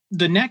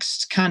 The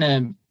next kind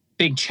of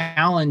big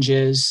challenge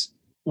is,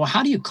 well,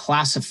 how do you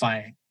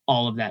classify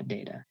all of that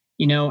data?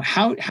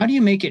 How do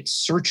you make it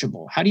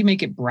searchable? How do you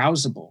make it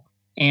browsable?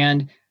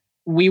 And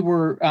we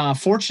were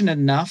fortunate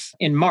enough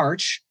in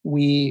March,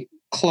 we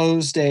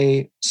closed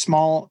a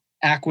small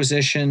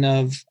acquisition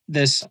of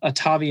this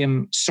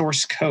Atavium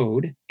source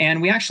code.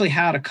 And we actually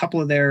had a couple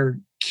of their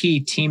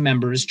key team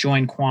members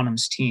join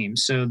Quantum's team.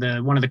 So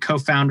one of the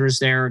co-founders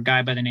there, a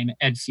guy by the name of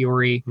Ed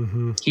Fiore,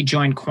 he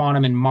joined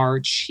Quantum in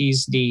March.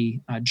 He's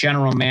the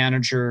general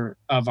manager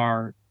of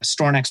our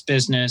StorNext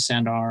business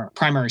and our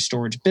primary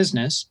storage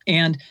business.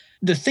 And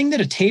the thing that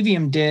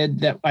Atavium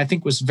did that I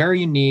think was very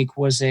unique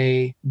was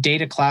a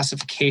data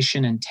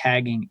classification and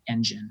tagging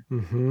engine.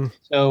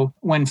 So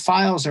when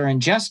files are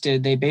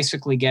ingested, they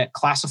basically get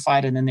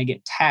classified and then they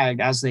get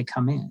tagged as they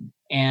come in.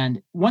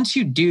 And once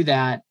you do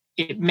that,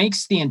 it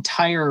makes the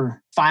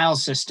entire file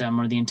system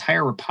or the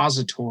entire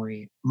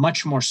repository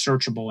much more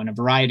searchable in a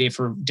variety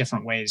of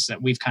different ways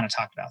that we've kind of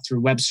talked about through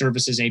web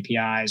services,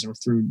 APIs, or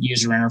through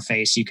user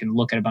interface. You can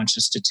look at a bunch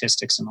of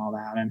statistics and all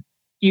that. And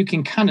you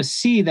can kind of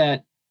see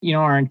that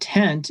our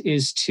intent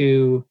is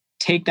to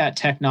take that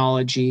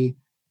technology,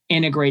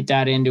 integrate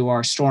that into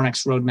our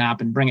StorNext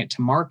roadmap and bring it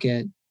to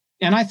market.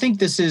 And I think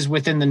this is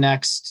within the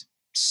next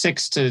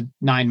 6 to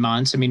 9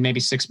 months. Maybe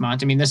 6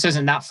 months. This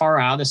isn't that far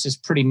out. This is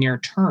pretty near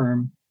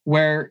term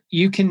where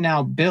you can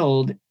now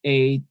build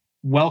a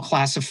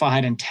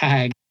well-classified and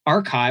tagged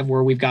archive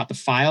where we've got the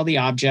file, the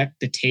object,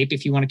 the tape,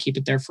 if you want to keep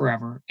it there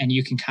forever, and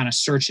you can kind of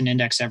search and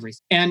index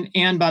everything.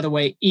 And by the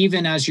way,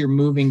 even as you're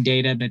moving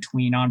data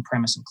between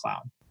on-premise and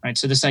cloud. Right.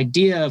 So this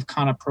idea of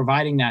kind of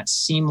providing that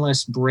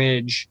seamless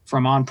bridge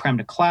from on-prem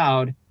to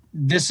cloud,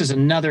 this is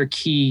another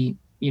key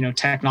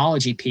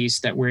technology piece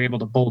that we're able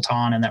to bolt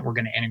on and that we're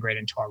going to integrate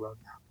into our roadmap.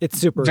 It's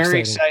super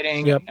very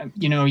exciting. Yep.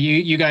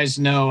 You guys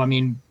know,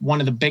 one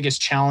of the biggest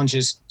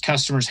challenges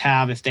customers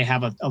have if they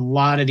have a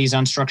lot of these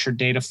unstructured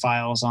data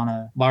files on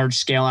a large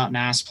scale out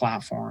NAS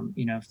platform,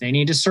 if they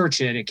need to search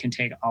it, it can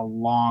take a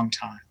long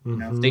time.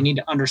 If they need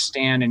to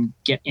understand and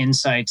get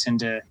insights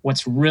into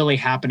what's really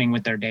happening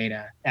with their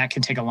data, that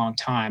can take a long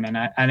time. And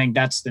I think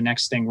that's the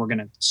next thing we're going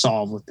to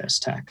solve with this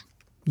tech.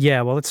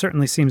 Yeah, well, it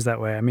certainly seems that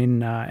way.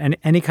 And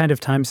any kind of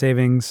time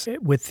savings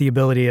with the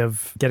ability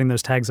of getting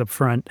those tags up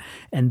front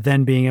and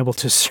then being able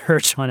to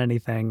search on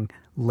anything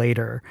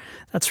later,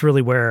 that's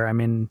really where,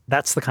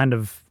 that's the kind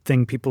of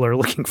thing people are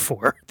looking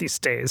for these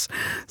days.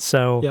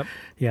 So,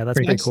 yeah, that's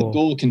pretty cool. That's the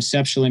goal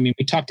conceptually.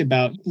 We talked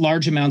about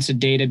large amounts of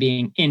data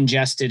being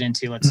ingested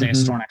into, let's say, a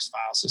StorNext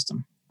file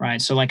system. Right.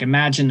 So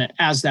imagine that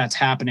as that's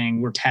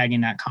happening, we're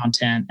tagging that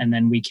content and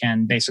then we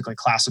can basically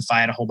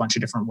classify it a whole bunch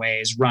of different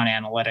ways, run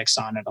analytics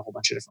on it a whole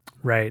bunch of different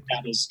ways. Right.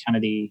 That is kind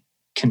of the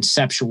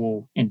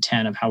conceptual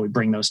intent of how we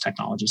bring those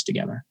technologies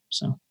together.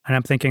 So, and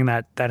I'm thinking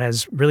that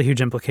has really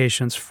huge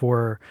implications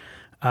for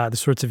the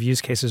sorts of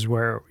use cases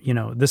where,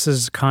 this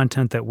is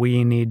content that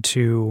we need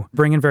to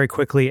bring in very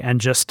quickly and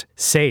just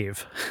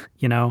save,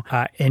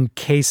 in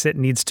case it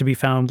needs to be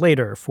found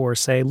later for,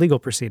 say, legal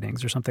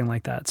proceedings or something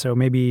like that. So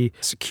maybe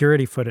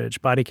security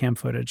footage, body cam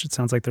footage. It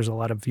sounds like there's a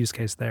lot of use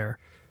case there.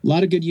 A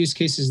lot of good use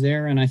cases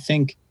there. And I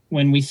think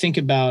when we think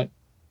about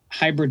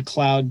hybrid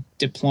cloud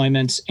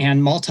deployments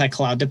and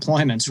multi-cloud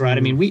deployments,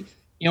 right?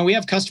 We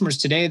have customers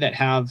today that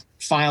have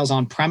files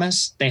on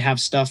premise, they have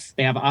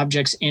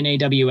objects in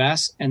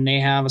AWS, and they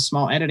have a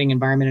small editing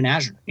environment in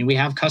Azure. We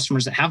have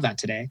customers that have that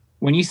today.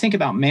 When you think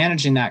about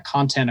managing that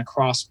content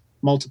across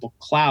multiple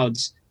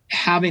clouds,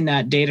 having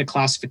that data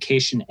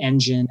classification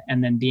engine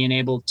and then being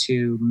able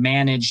to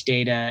manage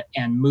data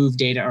and move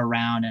data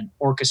around and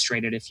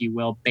orchestrate it, if you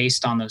will,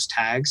 based on those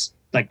tags,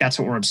 that's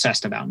what we're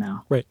obsessed about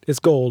now. Right. It's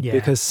gold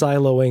because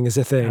siloing is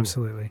a thing.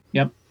 Absolutely.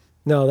 Yep.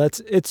 No,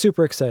 it's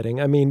super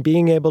exciting.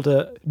 Being able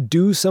to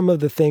do some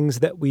of the things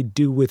that we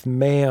do with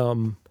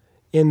MAM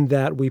in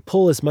that we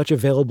pull as much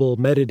available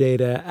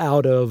metadata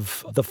out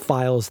of the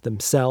files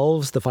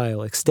themselves, the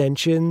file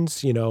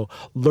extensions,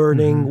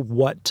 learning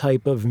what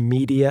type of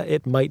media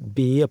it might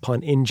be upon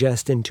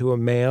ingest into a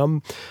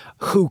MAM,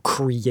 who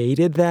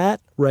created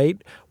that,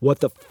 right?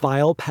 What the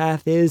file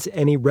path is,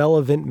 any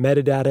relevant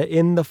metadata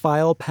in the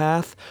file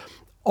path.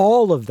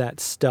 All of that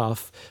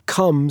stuff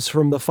comes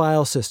from the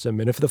file system.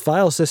 And if the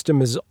file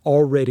system is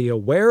already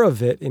aware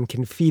of it and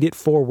can feed it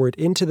forward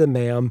into the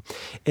MAM,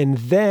 and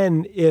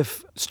then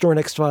if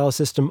StorNext file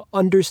system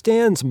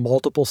understands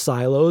multiple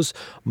silos,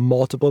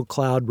 multiple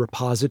cloud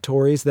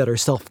repositories that are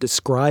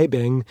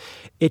self-describing,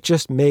 it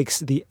just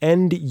makes the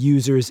end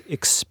user's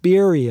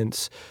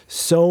experience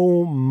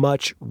so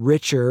much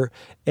richer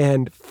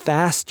and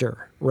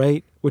faster,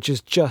 right? Which is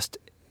just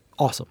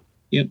awesome.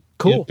 Yep.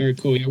 Cool. Yep, very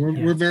cool. Yeah,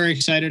 we're very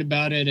excited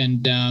about it,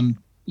 and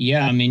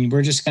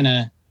we're just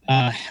gonna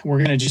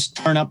just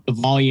turn up the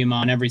volume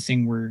on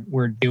everything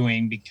we're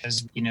doing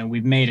because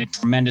we've made a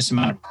tremendous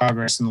amount of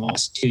progress in the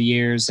last 2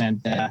 years, and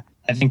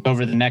I think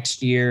over the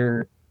next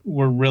year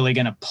we're really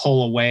gonna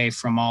pull away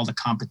from all the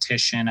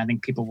competition. I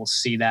think people will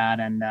see that,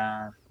 and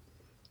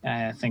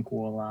I think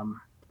we're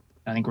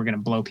gonna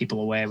blow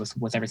people away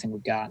with everything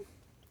we've got.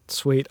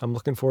 Sweet. I'm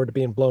looking forward to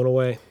being blown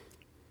away.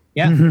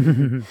 Yeah.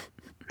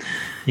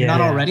 Yeah.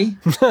 Not already?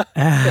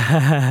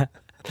 Yeah,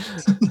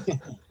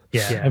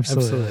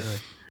 absolutely.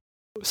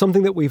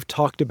 Something that we've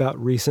talked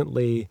about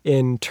recently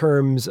in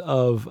terms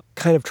of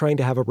kind of trying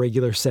to have a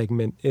regular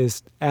segment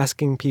is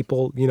asking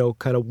people,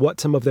 kind of what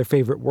some of their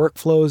favorite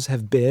workflows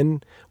have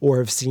been or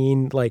have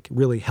seen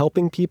really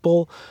helping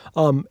people,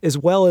 as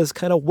well as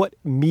kind of what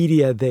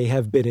media they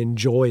have been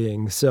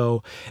enjoying.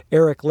 So,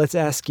 Eric, let's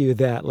ask you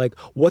that.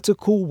 What's a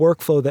cool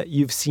workflow that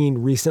you've seen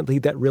recently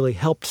that really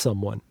helped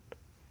someone?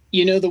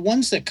 The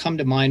ones that come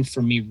to mind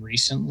for me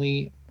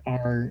recently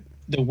are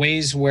the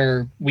ways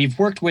where we've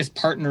worked with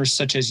partners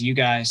such as you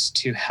guys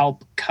to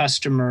help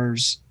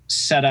customers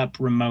set up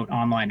remote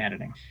online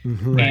editing.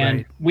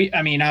 And we,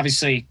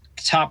 obviously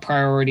top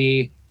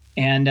priority.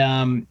 And,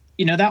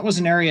 that was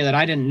an area that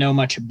I didn't know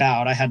much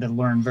about. I had to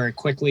learn very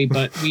quickly,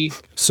 but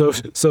So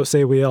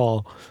say we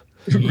all.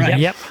 Right.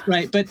 Yep.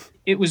 Right. But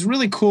it was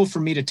really cool for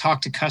me to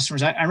talk to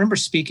customers. I remember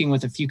speaking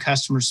with a few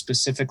customers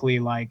specifically,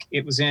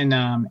 it was in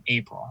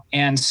April.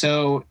 And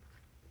so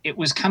it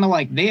was kind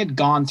of they had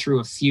gone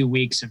through a few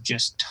weeks of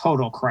just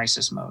total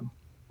crisis mode,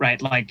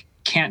 right?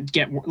 Can't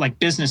get,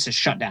 business is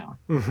shut down.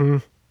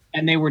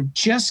 And they were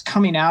just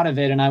coming out of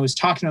it. And I was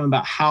talking to them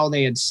about how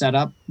they had set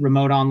up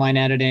remote online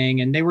editing,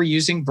 and they were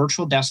using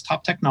virtual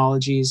desktop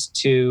technologies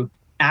to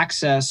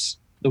access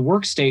the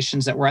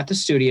workstations that were at the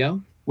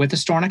studio with the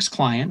StorNext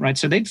client, right?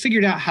 So they'd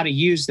figured out how to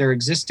use their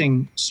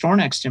existing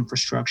StorNext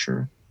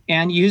infrastructure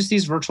and use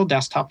these virtual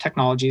desktop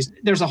technologies.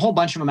 There's a whole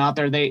bunch of them out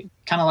there. They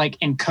kind of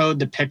encode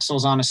the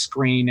pixels on a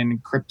screen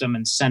and encrypt them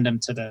and send them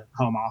to the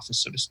home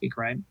office, so to speak,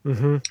 right?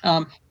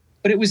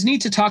 But it was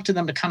neat to talk to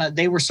them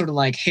they were sort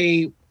of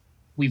hey,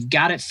 we've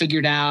got it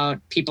figured out.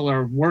 People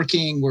are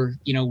working. We're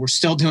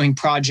still doing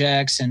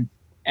projects, and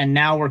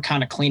now we're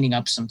kind of cleaning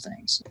up some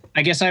things.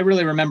 I guess I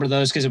really remember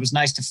those because it was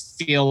nice to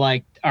feel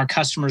like our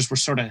customers were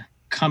sort of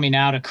coming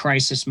out of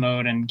crisis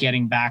mode and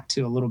getting back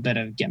to a little bit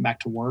of getting back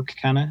to work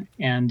kind of.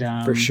 And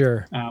for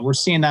sure, we're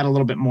seeing that a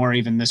little bit more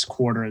even this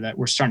quarter, that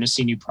we're starting to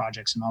see new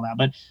projects and all that.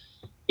 But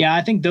yeah,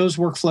 I think those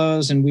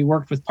workflows, and we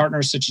worked with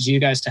partners such as you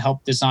guys to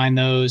help design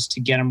those, to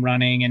get them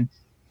running. And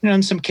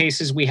in some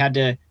cases we had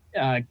to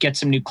get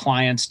some new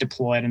clients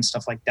deployed and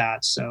stuff like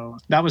that. So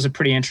that was a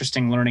pretty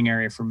interesting learning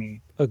area for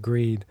me.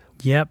 Agreed.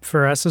 Yep,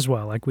 for us as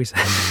well, like we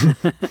said.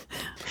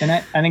 And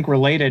I think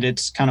related,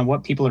 it's kind of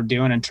what people are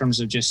doing in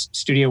terms of just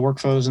studio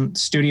workflows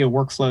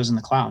in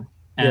the cloud.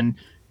 And,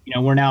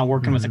 we're now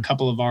working with a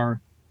couple of our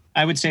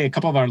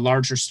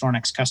larger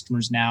StorNext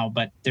customers now,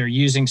 but they're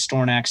using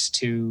StorNext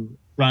to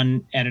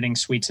run editing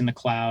suites in the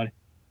cloud.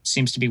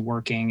 Seems to be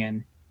working.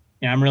 And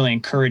I'm really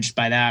encouraged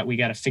by that. We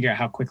got to figure out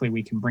how quickly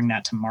we can bring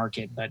that to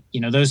market. But,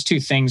 those two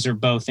things are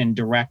both in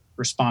direct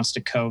response to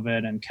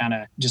COVID, and kind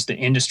of just the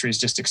industry has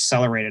just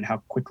accelerated how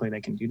quickly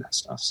they can do that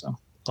stuff. So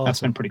awesome.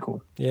 That's been pretty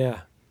cool. Yeah,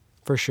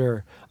 for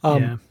sure.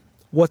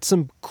 What's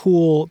some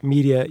cool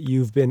media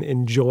you've been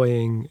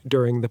enjoying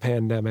during the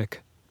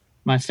pandemic?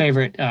 My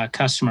favorite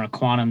customer at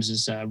Quantum's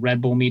is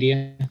Red Bull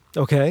Media.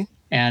 Okay.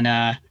 And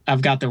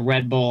I've got the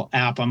Red Bull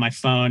app on my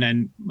phone,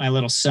 and my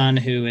little son,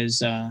 who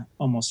is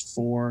almost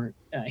 4,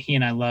 he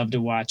and I love to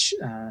watch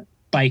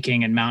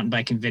biking and mountain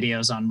biking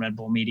videos on Red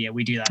Bull Media.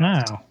 We do that all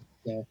the time.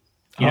 So,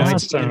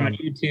 it's either on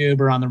YouTube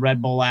or on the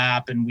Red Bull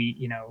app, and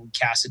we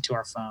cast it to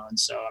our phone.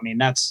 So, I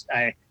mean,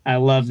 I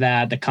love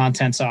that. The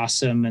content's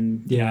awesome,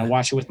 and I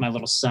watch it with my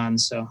little son.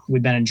 So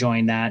we've been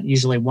enjoying that.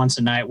 Usually once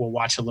a night, we'll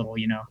watch a little,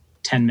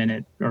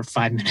 10-minute or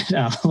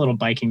 5-minute little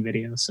biking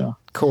video. So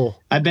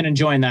cool. I've been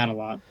enjoying that a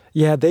lot.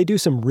 Yeah, they do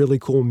some really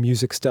cool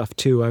music stuff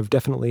too. I've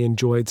definitely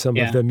enjoyed some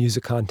of the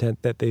music content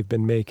that they've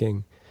been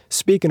making.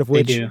 Speaking of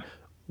which,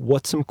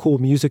 what's some cool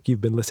music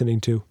you've been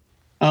listening to?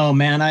 Oh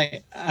man,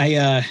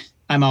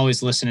 I'm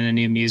always listening to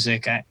new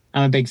music. I'm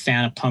a big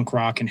fan of punk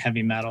rock and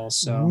heavy metal.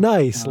 So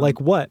nice. Like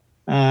what?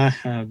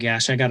 Oh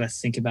gosh, I got to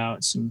think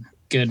about some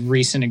good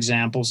recent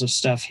examples of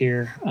stuff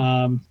here.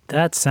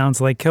 That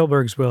sounds like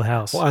Kilberg's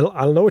wheelhouse. Well,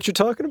 I don't know what you're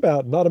talking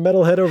about. Not a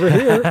metalhead over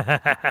here.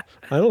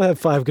 I don't have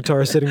 5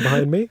 guitars sitting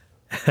behind me.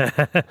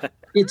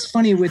 It's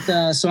funny with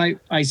so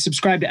I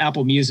subscribe to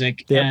Apple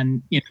Music,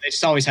 and they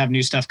just always have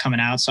new stuff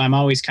coming out. So I'm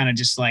always kind of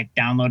just like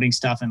downloading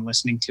stuff and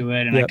listening to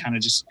it, and I kind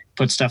of just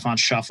put stuff on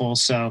shuffle.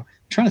 So I'm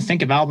trying to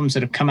think of albums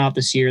that have come out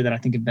this year that I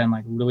think have been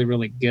like really,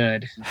 really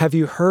good. Have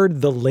you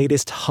heard the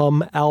latest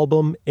Hum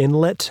album,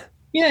 Inlet?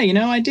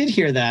 Yeah, I did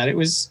hear that. It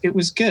was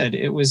good.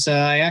 It was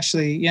I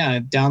actually I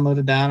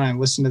downloaded that and I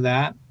listened to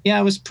that. Yeah,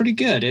 it was pretty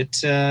good.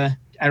 I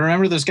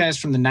remember those guys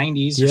from the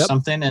 90s or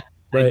something, and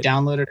I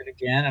downloaded it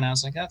again, and I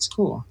was like, that's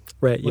cool.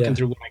 Right, Looking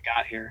through what I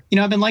got here.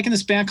 I've been liking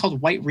this band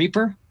called White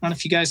Reaper. I don't know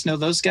if you guys know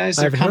those guys.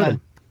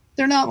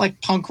 They're not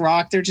like punk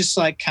rock. They're just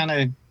like kind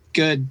of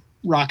good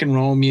rock and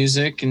roll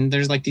music. And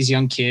there's like these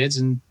young kids,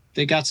 and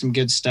they got some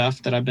good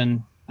stuff that I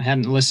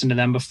hadn't listened to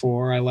them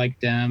before. I like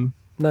them.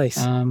 Nice.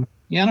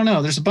 I don't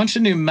know. There's a bunch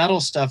of new metal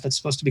stuff that's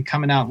supposed to be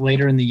coming out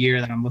later in the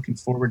year that I'm looking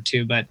forward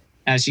to. But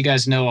as you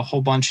guys know, a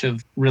whole bunch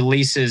of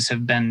releases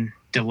have been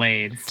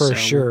delayed. For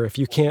sure. If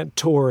you can't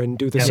tour and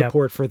do the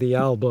support for the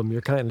album,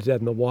 you're kind of dead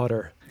in the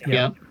water.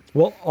 Yep.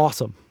 Well,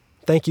 awesome.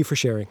 Thank you for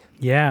sharing.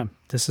 Yeah,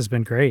 this has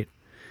been great.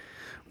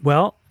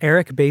 Well,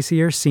 Eric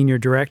Bassier, Senior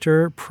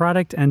Director,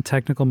 Product and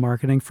Technical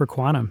Marketing for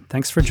Quantum.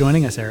 Thanks for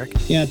joining us, Eric.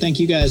 Yeah, thank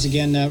you guys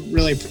again.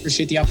 Really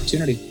appreciate the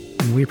opportunity.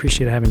 And we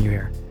appreciate having you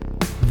here.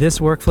 This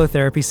workflow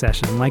therapy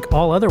session, like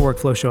all other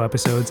Workflow Show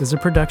episodes, is a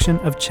production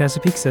of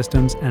Chesapeake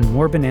Systems and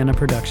More Banana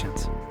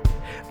Productions.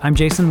 I'm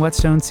Jason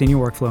Whetstone, Senior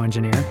Workflow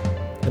Engineer.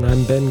 And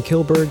I'm Ben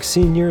Kilberg,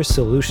 Senior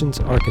Solutions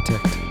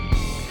Architect.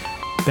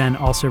 Ben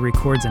also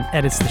records and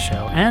edits the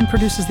show and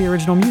produces the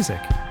original music.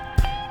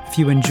 If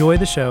you enjoy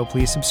the show,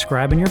 please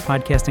subscribe in your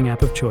podcasting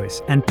app of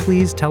choice, and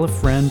please tell a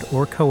friend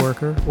or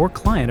coworker or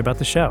client about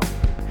the show.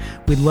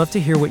 We'd love to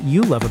hear what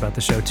you love about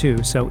the show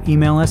too, so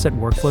email us at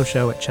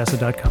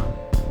workflowshow@chesa.com.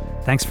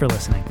 Thanks for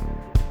listening.